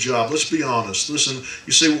very good job? Let's be honest. Listen,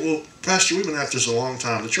 you say, well, Pastor, we've been at this a long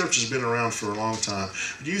time. The church has been around for a long time.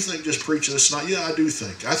 Do you think just preaching this tonight? Yeah, I do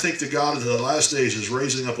think. I think that God in the last days is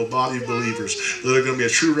raising up a body of believers that are going to be a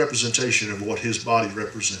true representation of what His body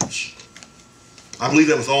represents. I believe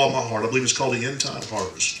that with all my heart. I believe it's called the end time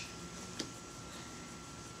harvest.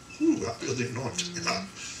 Ooh, I feel the anointing.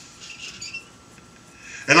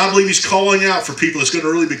 And I believe He's calling out for people that's going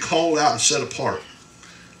to really be called out and set apart.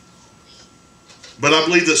 But I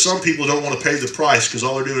believe that some people don't want to pay the price because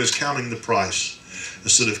all they're doing is counting the price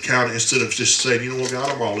instead of just saying, you know what,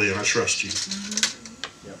 God, I'm all in. I trust You.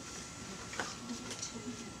 Yep.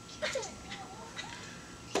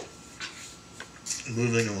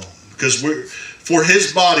 Moving along, because we're for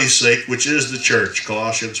His body's sake, which is the church.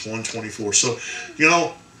 Colossians 1:24. So, you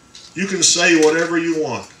know, you can say whatever you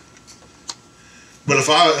want, but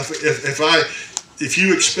if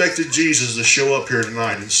you expected Jesus to show up here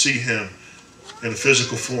tonight and see him in a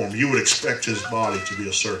physical form, you would expect his body to be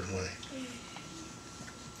a certain way.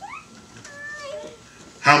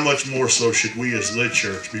 How much more so should we as the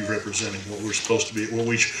church be representing what we're supposed to be, what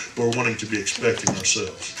we're wanting to be expecting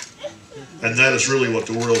ourselves? And that is really what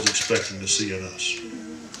the world's expecting to see in us.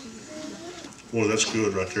 Boy, that's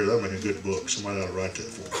good right there. That'll make a good book. Somebody ought to write that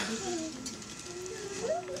for me.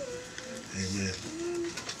 Amen.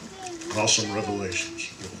 Awesome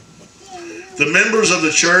revelations. The members of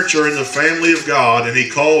the church are in the family of God, and he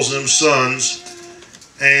calls them sons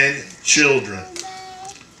and children.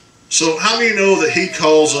 So how many know that he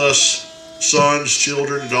calls us sons,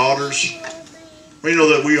 children, daughters? We know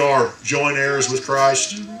that we are joint heirs with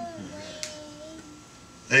Christ.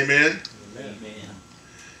 Amen? Amen.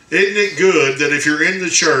 Isn't it good that if you're in the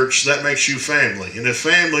church, that makes you family? And if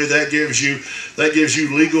family, that gives you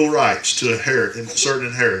legal rights to inherit certain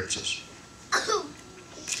inheritances.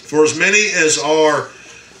 For as many as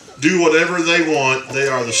do whatever they want, they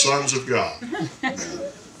are the sons of God.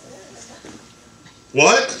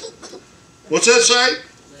 What? What's that say?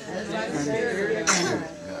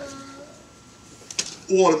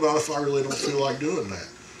 What about if I really don't feel like doing that?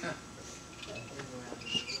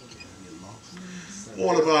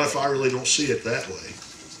 What about if I really don't see it that way?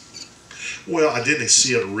 Well, I didn't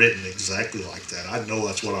see it written exactly like that. I know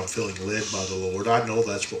that's what I'm feeling led by the Lord. I know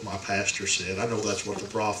that's what my pastor said. I know that's what the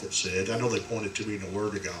prophet said. I know they pointed to me in the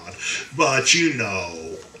Word of God. But you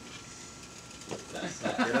know.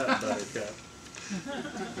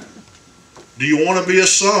 Do you want to be a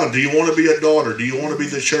son? Do you want to be a daughter? Do you want to be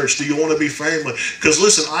the church? Do you want to be family? Because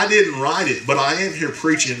listen, I didn't write it, but I am here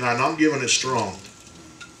preaching tonight, and I'm giving it strong.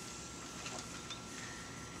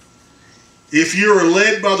 If you are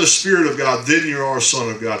led by the Spirit of God, then you are a son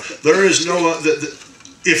of God. There is no...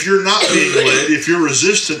 if you're not being led, if you're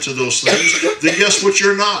resistant to those things, then guess what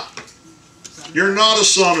you're not? You're not a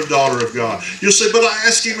son or daughter of God. You'll say, but I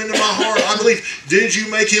asked him into my heart. I believe, did you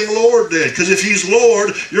make him Lord then? Because if he's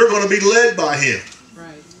Lord, you're going to be led by him.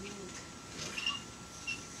 Right.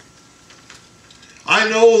 I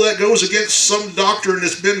know that goes against some doctrine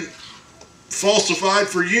that's been falsified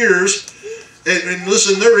for years. And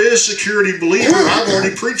listen, there is security believer. I've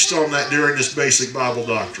already preached on that during this basic Bible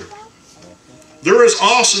doctrine. There is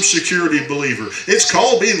awesome security believer. It's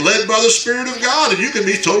called being led by the Spirit of God, and you can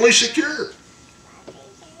be totally secure.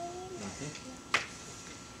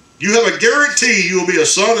 You have a guarantee you will be a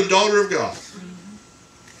son and daughter of God.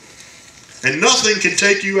 And nothing can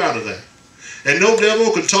take you out of that. And no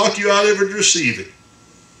devil can talk you out of it or deceive it.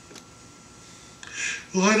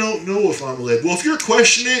 Well, I don't know if I'm led. Well, if you're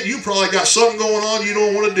questioning it, you probably got something going on you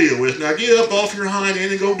don't want to deal with. Now get up off your hind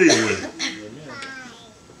end and go deal with it.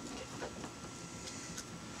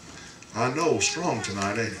 I know, strong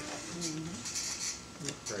tonight, ain't it?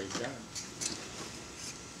 Praise God.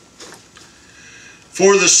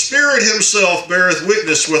 For the Spirit himself beareth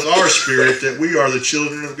witness with our spirit that we are the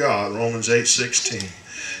children of God. Romans 8:16.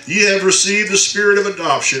 Ye have received the Spirit of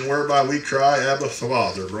adoption, whereby we cry, Abba,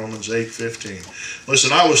 Father. Romans 8:15.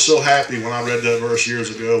 Listen, I was so happy when I read that verse years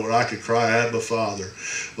ago where I could cry, Abba, Father.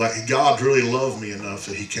 Like God really loved me enough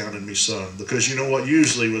that he counted me son. Because you know what?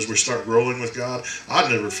 Usually as we start growing with God, I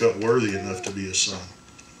never felt worthy enough to be a son.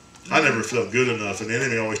 I never felt good enough, and the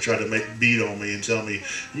enemy always tried to beat on me and tell me,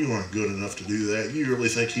 you aren't good enough to do that. You really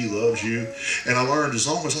think he loves you? And I learned as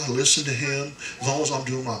long as I listen to him, as long as I'm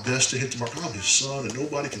doing my best to hit the mark, I'm his son, and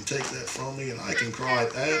nobody can take that from me, and I can cry,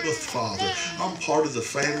 Abba, Father. I'm part of the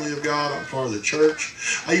family of God. I'm part of the church.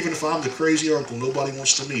 Even if I'm the crazy uncle nobody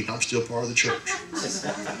wants to meet, I'm still part of the church.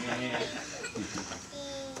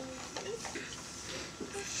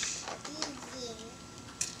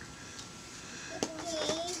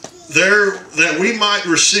 There, that we might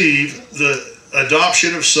receive the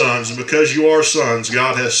adoption of sons, and because you are sons,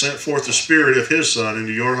 God has sent forth the Spirit of his Son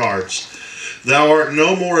into your hearts. Thou art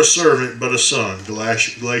no more a servant, but a son.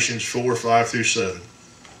 Galatians 4:5-7.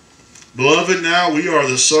 Beloved, now we are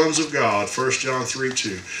the sons of God. 1 John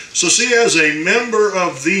 3:2. So see, as a member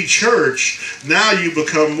of the church, now you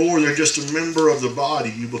become more than just a member of the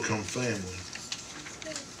body. You become family.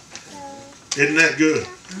 Isn't that good?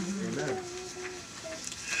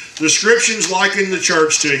 Descriptions liken the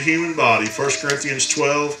church to a human body. 1 Corinthians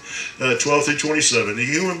 12:12-27. The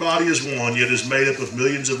human body is one, yet is made up of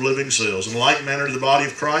millions of living cells. In like manner, the body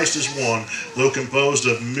of Christ is one, though composed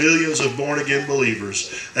of millions of born-again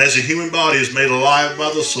believers. As the human body is made alive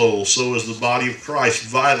by the soul, so is the body of Christ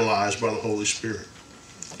vitalized by the Holy Spirit.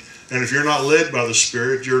 And if you're not led by the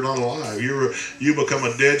Spirit, you're not alive. You become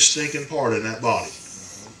a dead, stinking part in that body.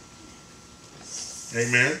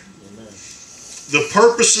 Amen? the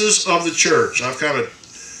purposes of the church. I've kind of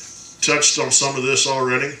touched on some of this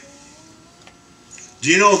already. Do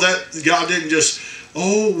you know that God didn't just,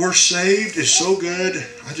 oh, we're saved, it's so good,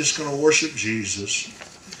 I'm just going to worship Jesus.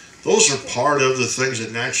 Those are part of the things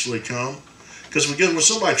that naturally come. Because when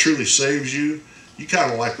somebody truly saves you, you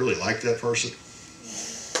kind of really like that person.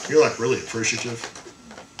 You're like really appreciative.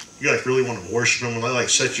 You like really want to worship them when they like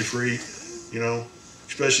set you free, you know.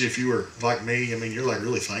 Especially if you were like me. I mean, you're like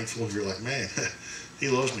really thankful. You're like, man, he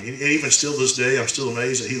loves me. And even still this day, I'm still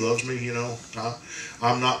amazed that he loves me, you know.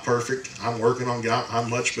 I'm not perfect. I'm working on God. I'm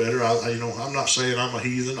much better. I'm not saying I'm a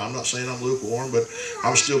heathen. I'm not saying I'm lukewarm, but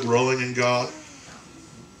I'm still growing in God.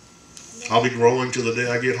 I'll be growing till the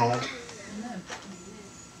day I get home.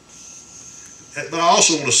 But I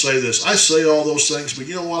also want to say this. I say all those things, but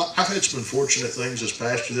you know what? I've had some unfortunate things as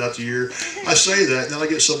pastor throughout the year. I say that, and then I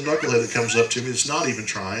get some knucklehead that comes up to me that's not even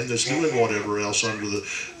trying, that's doing whatever else under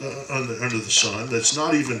the sun, that's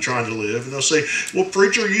not even trying to live. And they'll say, well,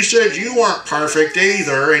 preacher, you said you weren't perfect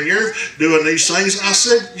either, and you're doing these things. I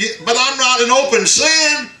said, yeah, but I'm not in open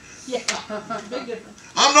sin. Yeah, big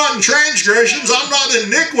difference. I'm not in transgressions. I'm not in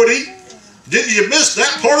iniquity. Didn't you miss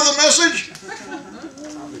that part of the message?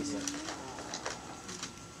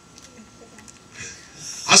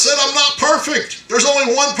 I said I'm not perfect. There's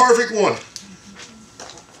only one perfect one.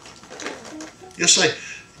 You say,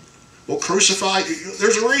 well, crucify.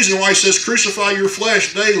 There's a reason why he says crucify your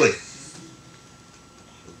flesh daily.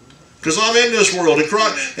 Because I'm in this world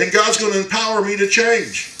and God's going to empower me to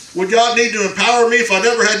change. Would God need to empower me if I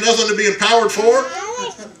never had nothing to be empowered for?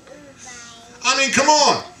 I mean, come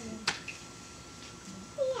on.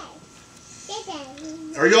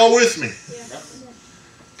 Are y'all with me?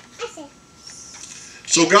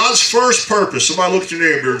 So God's first purpose, somebody look at your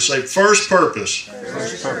neighbor and say, first purpose.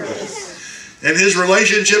 First purpose. And his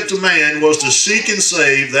relationship to man was to seek and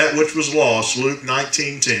save that which was lost, Luke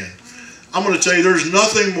 19:10. I'm going to tell you, there's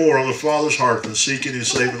nothing more on the Father's heart than seeking and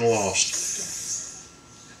saving the lost.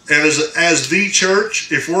 And as the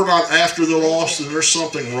church, if we're not after the lost, then there's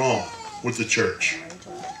something wrong with the church.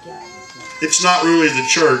 It's not really the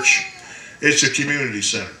church, it's a community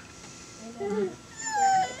center.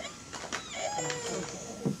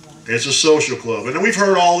 It's a social club. And we've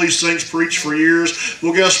heard all these things preached for years.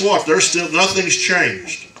 Well, guess what? There's still nothing's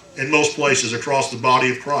changed in most places across the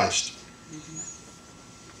body of Christ.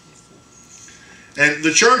 And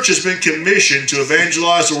the church has been commissioned to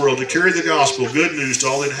evangelize the world, to carry the gospel, good news to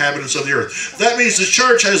all the inhabitants of the earth. That means the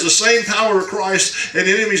church has the same power of Christ, and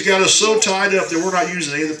the enemy's got us so tied up that we're not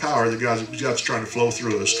using any of the power that God's trying to flow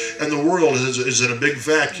through us. And the world is in a big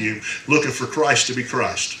vacuum looking for Christ to be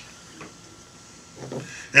Christ.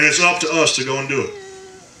 And it's up to us to go and do it.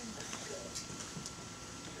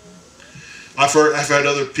 I've had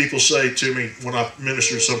other people say to me when I've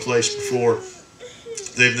ministered someplace before,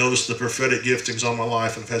 they've noticed the prophetic giftings on my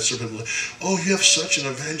life, and I've had some people say, oh, you have such an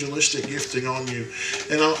evangelistic gifting on you.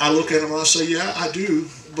 And I look at them and I say, yeah, I do,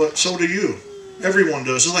 but so do you. Everyone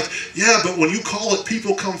does. They're like, yeah, but when you call it,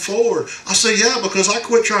 people come forward. I say, yeah, because I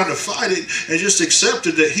quit trying to fight it and just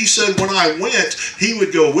accepted that he said when I went, he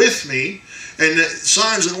would go with me. And that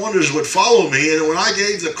signs and wonders would follow me. And when I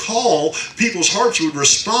gave the call, people's hearts would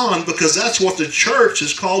respond, because that's what the church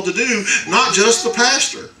is called to do, not just the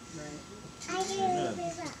pastor.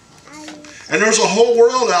 And there's a whole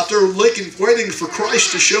world out there waiting for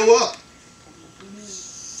Christ to show up.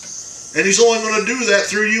 And he's only going to do that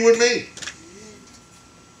through you and me.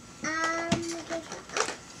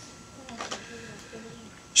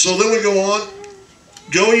 So then we go on.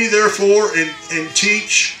 Go ye therefore and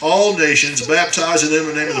teach all nations, baptizing them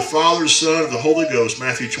in the name of the Father, the Son, and the Holy Ghost.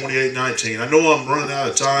 Matthew 28:19. I know I'm running out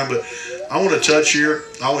of time, but I want to touch here.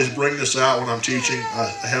 I always bring this out when I'm teaching.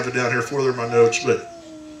 I have it down here further in my notes. But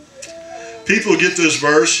people get this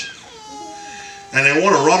verse and they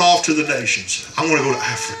want to run off to the nations. I want to go to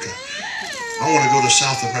Africa. I want to go to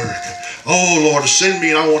South America. Oh, Lord, send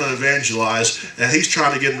me and I want to evangelize. And he's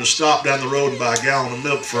trying to get them to stop down the road and buy a gallon of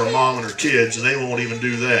milk for a mom and her kids, and they won't even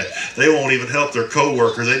do that. They won't even help their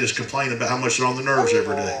coworker. They just complain about how much they're on the nerves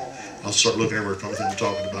every day. I'll start looking everywhere if I'm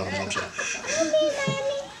talking about them. I'm sorry.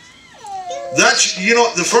 That's, you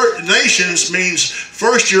know, the first nations means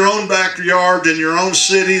first your own backyard, then your own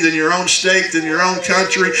city, then your own state, then your own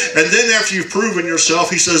country. And then after you've proven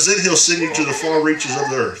yourself, he says, then he'll send you to the far reaches of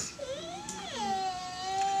the earth.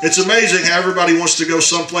 It's amazing how everybody wants to go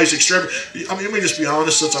someplace extreme. I mean, let me just be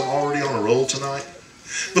honest, since I'm already on a roll tonight.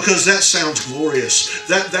 Because that sounds glorious.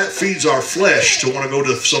 That feeds our flesh to want to go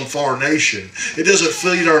to some far nation. It doesn't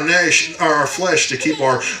feed our flesh to keep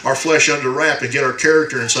our flesh under wrap and get our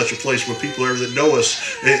character in such a place where people that know us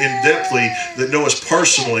in depthly, that know us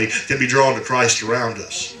personally, can be drawn to Christ around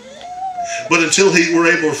us. But until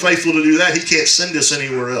we're faithful to do that, He can't send us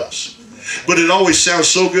anywhere else. But it always sounds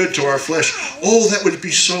so good to our flesh. Oh, that would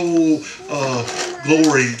be so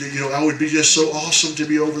glory. I would be just so awesome to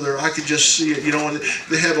be over there. I could just see it. And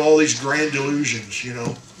they have all these grand delusions,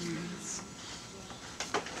 And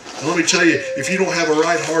let me tell you, if you don't have a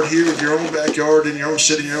right heart here with your own backyard, in your own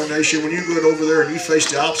city, in your own nation, when you go over there and you face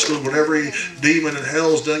the obstacles when every demon in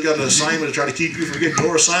hell's done got an assignment to try to keep you from getting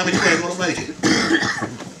your assignment, you ain't going to make it.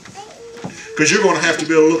 Because you're going to have to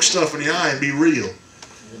be able to look stuff in the eye and be real.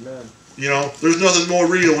 Amen. There's nothing more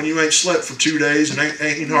real when you ain't slept for 2 days and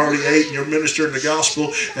ain't hardly ate, and you're ministering the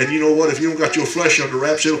gospel. And you know what? If you don't got your flesh under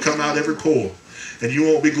wraps, it'll come out every pore. And you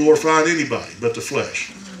won't be glorifying anybody but the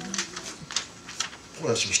flesh. Well,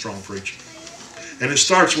 that's some strong preaching. And it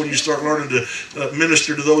starts when you start learning to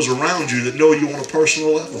minister to those around you that know you on a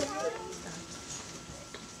personal level.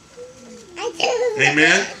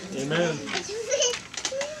 Amen? Amen.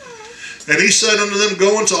 And He said unto them,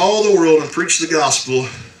 go into all the world and preach the gospel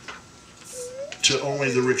to only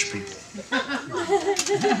the rich people.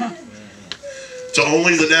 To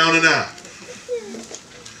only the down and out.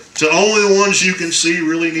 To only the ones you can see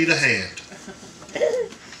really need a hand.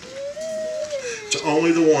 To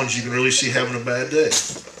only the ones you can really see having a bad day.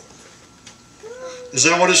 Is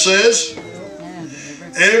that what it says?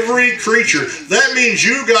 Every creature. That means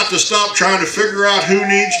you got to stop trying to figure out who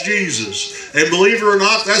needs Jesus. And believe it or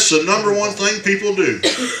not, that's the number one thing people do.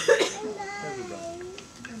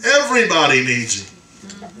 Everybody needs Him.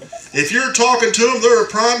 If you're talking to them, they're a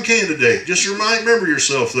prime candidate. Just remember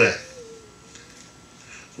yourself that.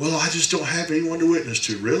 Well, I just don't have anyone to witness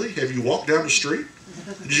to. Really? Have you walked down the street?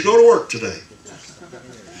 Did you go to work today?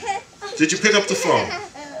 Did you pick up the phone?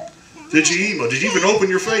 Did you email? Did you even open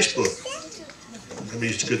your Facebook? I mean,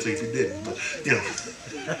 it's a good thing if you didn't. But,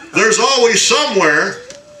 there's always somewhere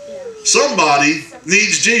somebody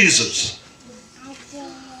needs Jesus.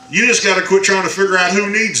 You just got to quit trying to figure out who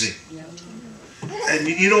needs Him. And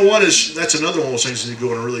you know what? That's another one of those things that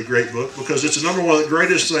go in a really great book, because it's another one of the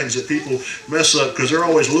greatest things that people mess up, because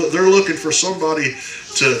they're looking for somebody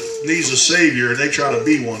to needs a savior, and they try to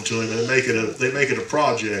be one to him, and they make it a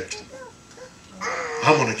project.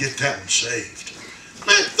 I'm going to get that one saved.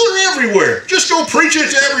 Man, they're everywhere. Just go preach it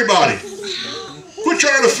to everybody. Quit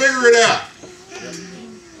trying to figure it out.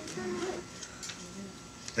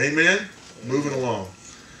 Amen? Moving along.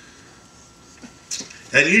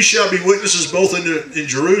 And you shall be witnesses both in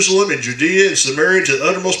Jerusalem, and Judea, and Samaria, to the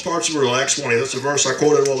uttermost parts of the world. Acts 20. That's the verse I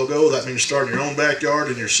quoted a while ago. That means start in your own backyard,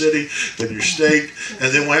 in your city, in your state.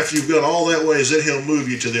 And then after you've gone all that way, then He'll move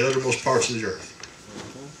you to the uttermost parts of the earth.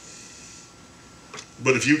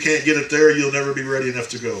 But if you can't get it there, you'll never be ready enough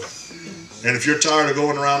to go. And if you're tired of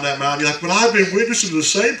going around that mountain, you're like, but I've been witnessing the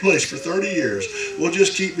same place for 30 years. Well,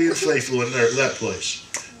 just keep being faithful in that place.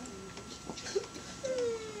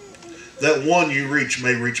 That one you reach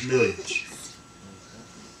may reach millions.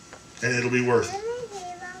 And it'll be worth it.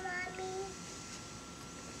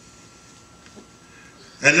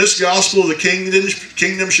 And this gospel of the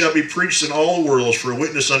kingdom shall be preached in all the worlds for a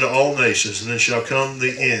witness unto all nations, and then shall come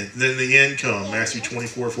the end. Then the end come. Matthew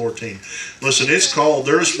 24:14. Listen, it's called.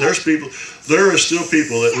 There is still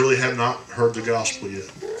people that really have not heard the gospel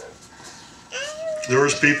yet. There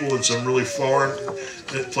is people in some really foreign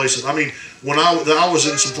places. I mean, when I was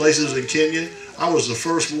in some places in Kenya, I was the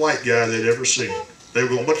first white guy they'd ever seen. They were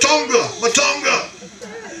going, Matonga,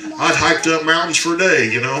 Matonga. I'd hiked up mountains for a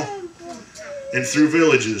day, and through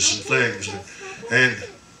villages and things. And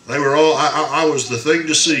they were all, I was the thing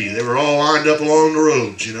to see. They were all lined up along the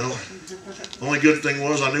roads, The only good thing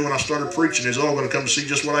was I knew when I started preaching, they was all going to come to see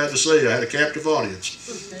just what I had to say. I had a captive audience.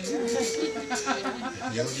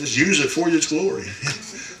 Just use it for its glory.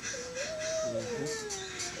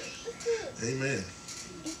 Amen.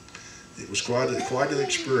 It was quite an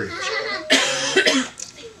experience.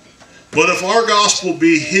 But if our gospel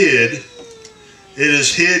be hid, it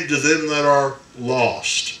is hid to them that are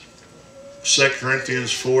lost. 2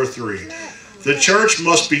 Corinthians 4:3. The church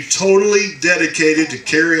must be totally dedicated to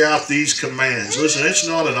carry out these commands. Listen, it's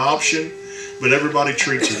not an option, but everybody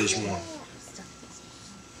treats it as one.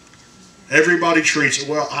 Everybody treats it,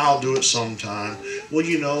 well, I'll do it sometime.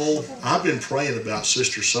 Well, I've been praying about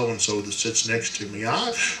Sister So-and-so that sits next to me.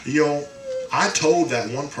 I told that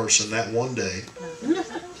one person that one day.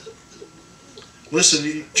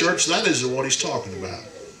 Listen, church, that isn't what he's talking about.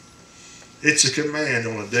 It's a command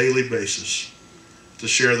on a daily basis to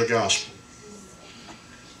share the gospel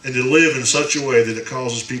and to live in such a way that it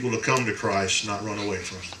causes people to come to Christ, not run away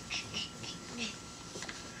from Him.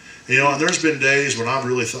 You know, and there's been days when I've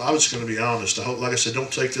really thought, I was going to be honest, I hope, like I said,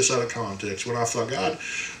 don't take this out of context, when I thought, God,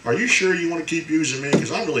 are you sure you want to keep using me?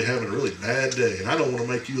 Because I'm really having a really bad day, and I don't want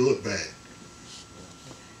to make you look bad.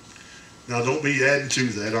 Now, don't be adding to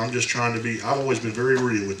that. I'm just trying to be, I've always been very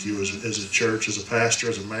real with you as a church, as a pastor,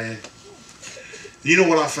 as a man. You know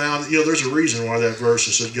what I found? You know, there's a reason why that verse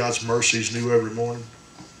that said God's mercy is new every morning.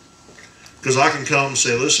 Because I can come and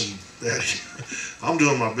say, listen, Daddy, I'm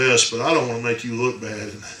doing my best, but I don't want to make you look bad.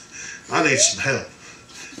 And I need some help.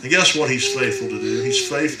 And guess what He's faithful to do? He's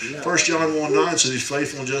faithful. 1 John 1:9 says He's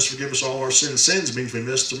faithful and just to forgive us all our sins. Sins means we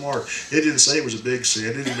missed the mark. It didn't say it was a big sin.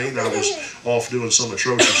 It didn't mean I was off doing some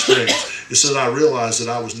atrocious things. It said I realized that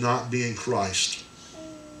I was not being Christ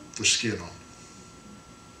for skin on.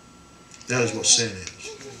 That is what sin is.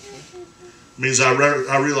 It means I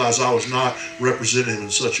realized I was not representing Him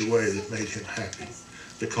in such a way that made Him happy,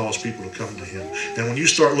 that caused people to come to Him. And when you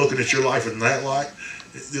start looking at your life in that light,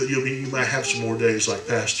 you might have some more days like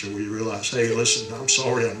Pastor where you realize, hey, listen, I'm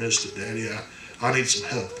sorry I missed it, Daddy. I need some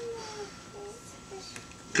help.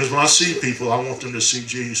 Because when I see people, I want them to see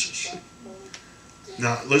Jesus.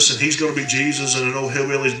 Now, listen, He's going to be Jesus in an old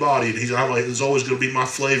hillbilly's body. And He's always going to be my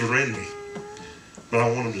flavor in me. But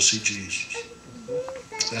I want them to see Jesus.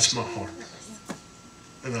 That's my heart.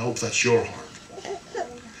 And I hope that's your heart.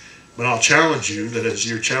 But I'll challenge you that as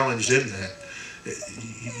you're challenged in that,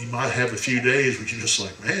 you might have a few days where you're just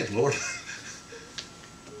like, man, Lord.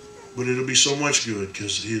 But it'll be so much good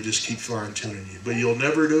because He'll just keep fine-tuning you. But you'll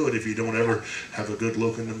never do it if you don't ever have a good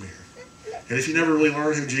look in the mirror. And if you never really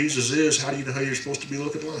learn who Jesus is, how do you know how you're supposed to be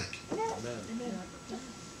looking like?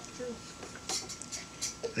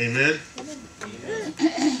 Amen?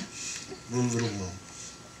 Move it along.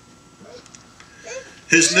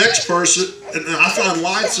 His next person, and I find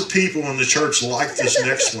lots of people in the church like this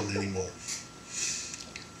next one anymore.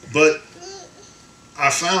 But I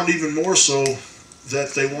found even more so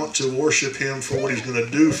that they want to worship Him for what He's going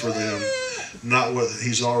to do for them, not what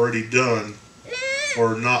He's already done,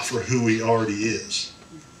 or not for who He already is.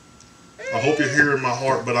 I hope you're hearing my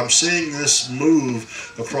heart, but I'm seeing this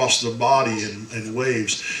move across the body in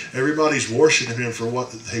waves. Everybody's worshiping Him for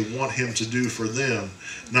what they want Him to do for them,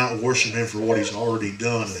 not worshiping Him for what He's already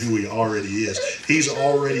done and who He already is. He's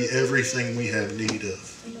already everything we have need of.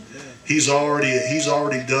 He's already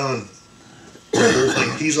done the whole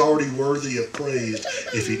thing. He's already worthy of praise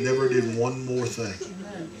if He never did one more thing.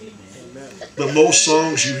 But most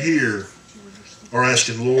songs you hear are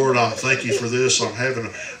asking, Lord, I thank You for this.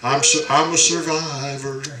 I'm a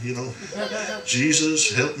survivor, you know.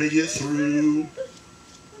 Jesus, help me get through.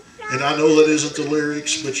 And I know that isn't the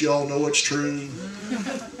lyrics, but y'all know it's true.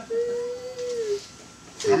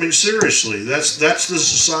 I mean, seriously, that's the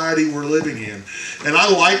society we're living in. And I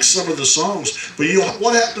like some of the songs, but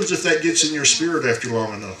what happens if that gets in your spirit after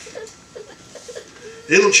long enough?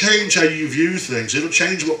 It'll change how you view things. It'll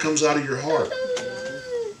change what comes out of your heart.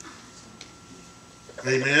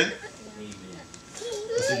 Amen?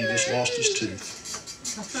 I think he just lost his tooth.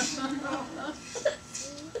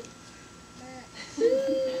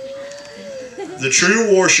 The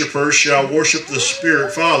true worshipper shall worship the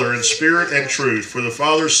Father in spirit and truth, for the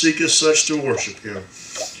Father seeketh such to worship Him.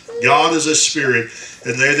 God is a spirit,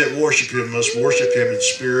 and they that worship Him must worship Him in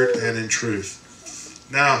spirit and in truth.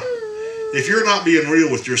 Now, if you're not being real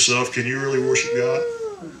with yourself, can you really worship God?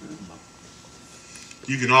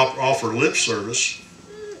 You can offer lip service,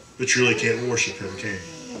 but you really can't worship Him, can you?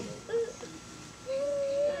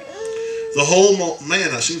 The whole,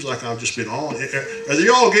 man, it seems like I've just been on. Are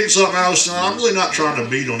you all getting something out of this tonight? I'm really not trying to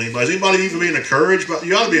beat on anybody. Is anybody even being encouraged?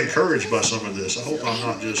 You ought to be encouraged by some of this. I hope I'm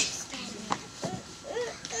not just...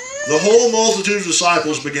 The whole multitude of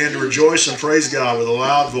disciples began to rejoice and praise God with a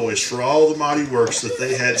loud voice for all the mighty works that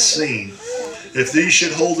they had seen. If these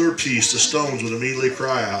should hold their peace, the stones would immediately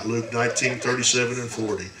cry out. Luke 19:37 and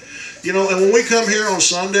 40. You know, and when we come here on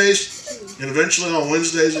Sundays, and eventually on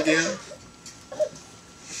Wednesdays again,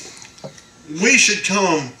 we should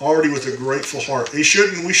come already with a grateful heart. We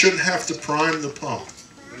shouldn't have to prime the pump.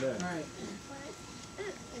 Right.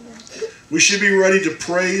 We should be ready to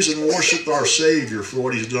praise and worship our Savior for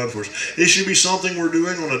what He's done for us. It should be something we're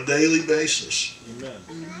doing on a daily basis. Amen.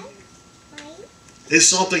 It's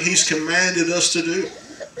something He's commanded us to do.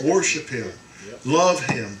 Worship Him. Love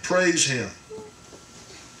Him. Praise Him.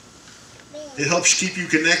 It helps keep you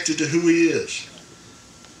connected to who He is.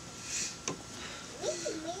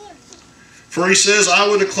 For he says, I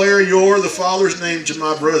will declare the Father's name to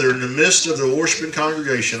my brother. In the midst of the worshiping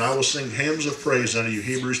congregation, I will sing hymns of praise unto you.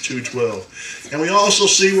 Hebrews 2:12. And we also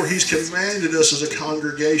see where he's commanded us as a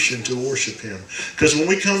congregation to worship him. Because when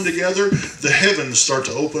we come together, the heavens start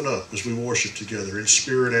to open up as we worship together in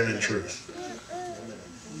spirit and in truth.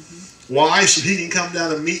 Why? So he can come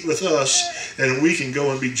down and meet with us, and we can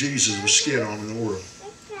go and be Jesus with skin on in the world.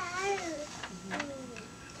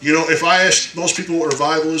 You know, if I ask most people what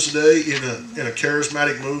revival is today in a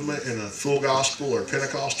charismatic movement, in a full gospel or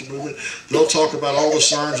Pentecostal movement, they'll talk about all the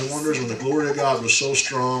signs and wonders when the glory of God was so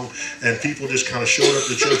strong and people just kind of showed up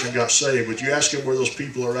to church and got saved. But you ask them where those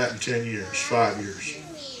people are at in 10 years, 5 years.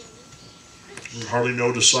 Hardly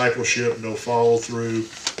no discipleship, no follow through.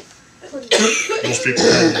 Most people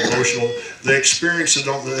have emotional. They experience some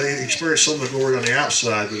of the glory on the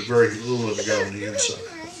outside, but very little of it got on the inside.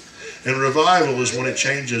 And revival is when it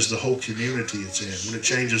changes the whole community it's in, when it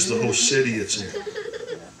changes the whole city it's in.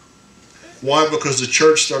 Why? Because the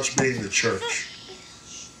church starts being the church.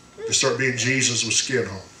 They start being Jesus with skin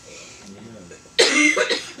on.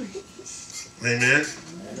 Amen?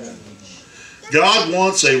 God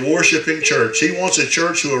wants a worshiping church. He wants a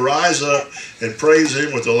church who will rise up and praise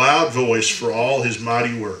him with a loud voice for all his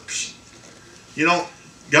mighty works. You know,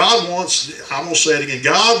 God wants, I'm going to say it again,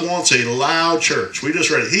 God wants a loud church. We just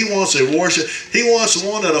read it. He wants a worship. He wants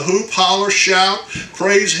one that'll hoop, holler, shout,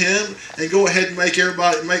 praise him, and go ahead and make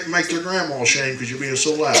everybody, make their grandma ashamed because you're being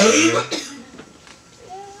so loud. You know?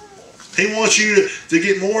 He wants you to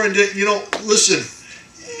get more into, you know, listen,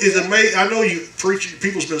 it's amazing. I know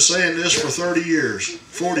people's been saying this for 30 years,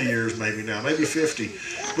 40 years maybe now, maybe 50.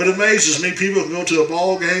 But it amazes me, people can go to a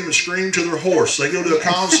ball game and scream to their horse. They go to a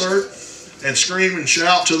concert and scream and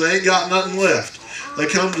shout till they ain't got nothing left. They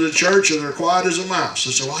come to the church and they're quiet as a mouse. They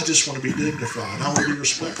say, well, I just want to be dignified. I want to be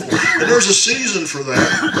respectful. And there's a season for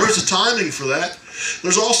that. There's a timing for that.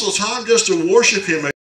 There's also a time just to worship him.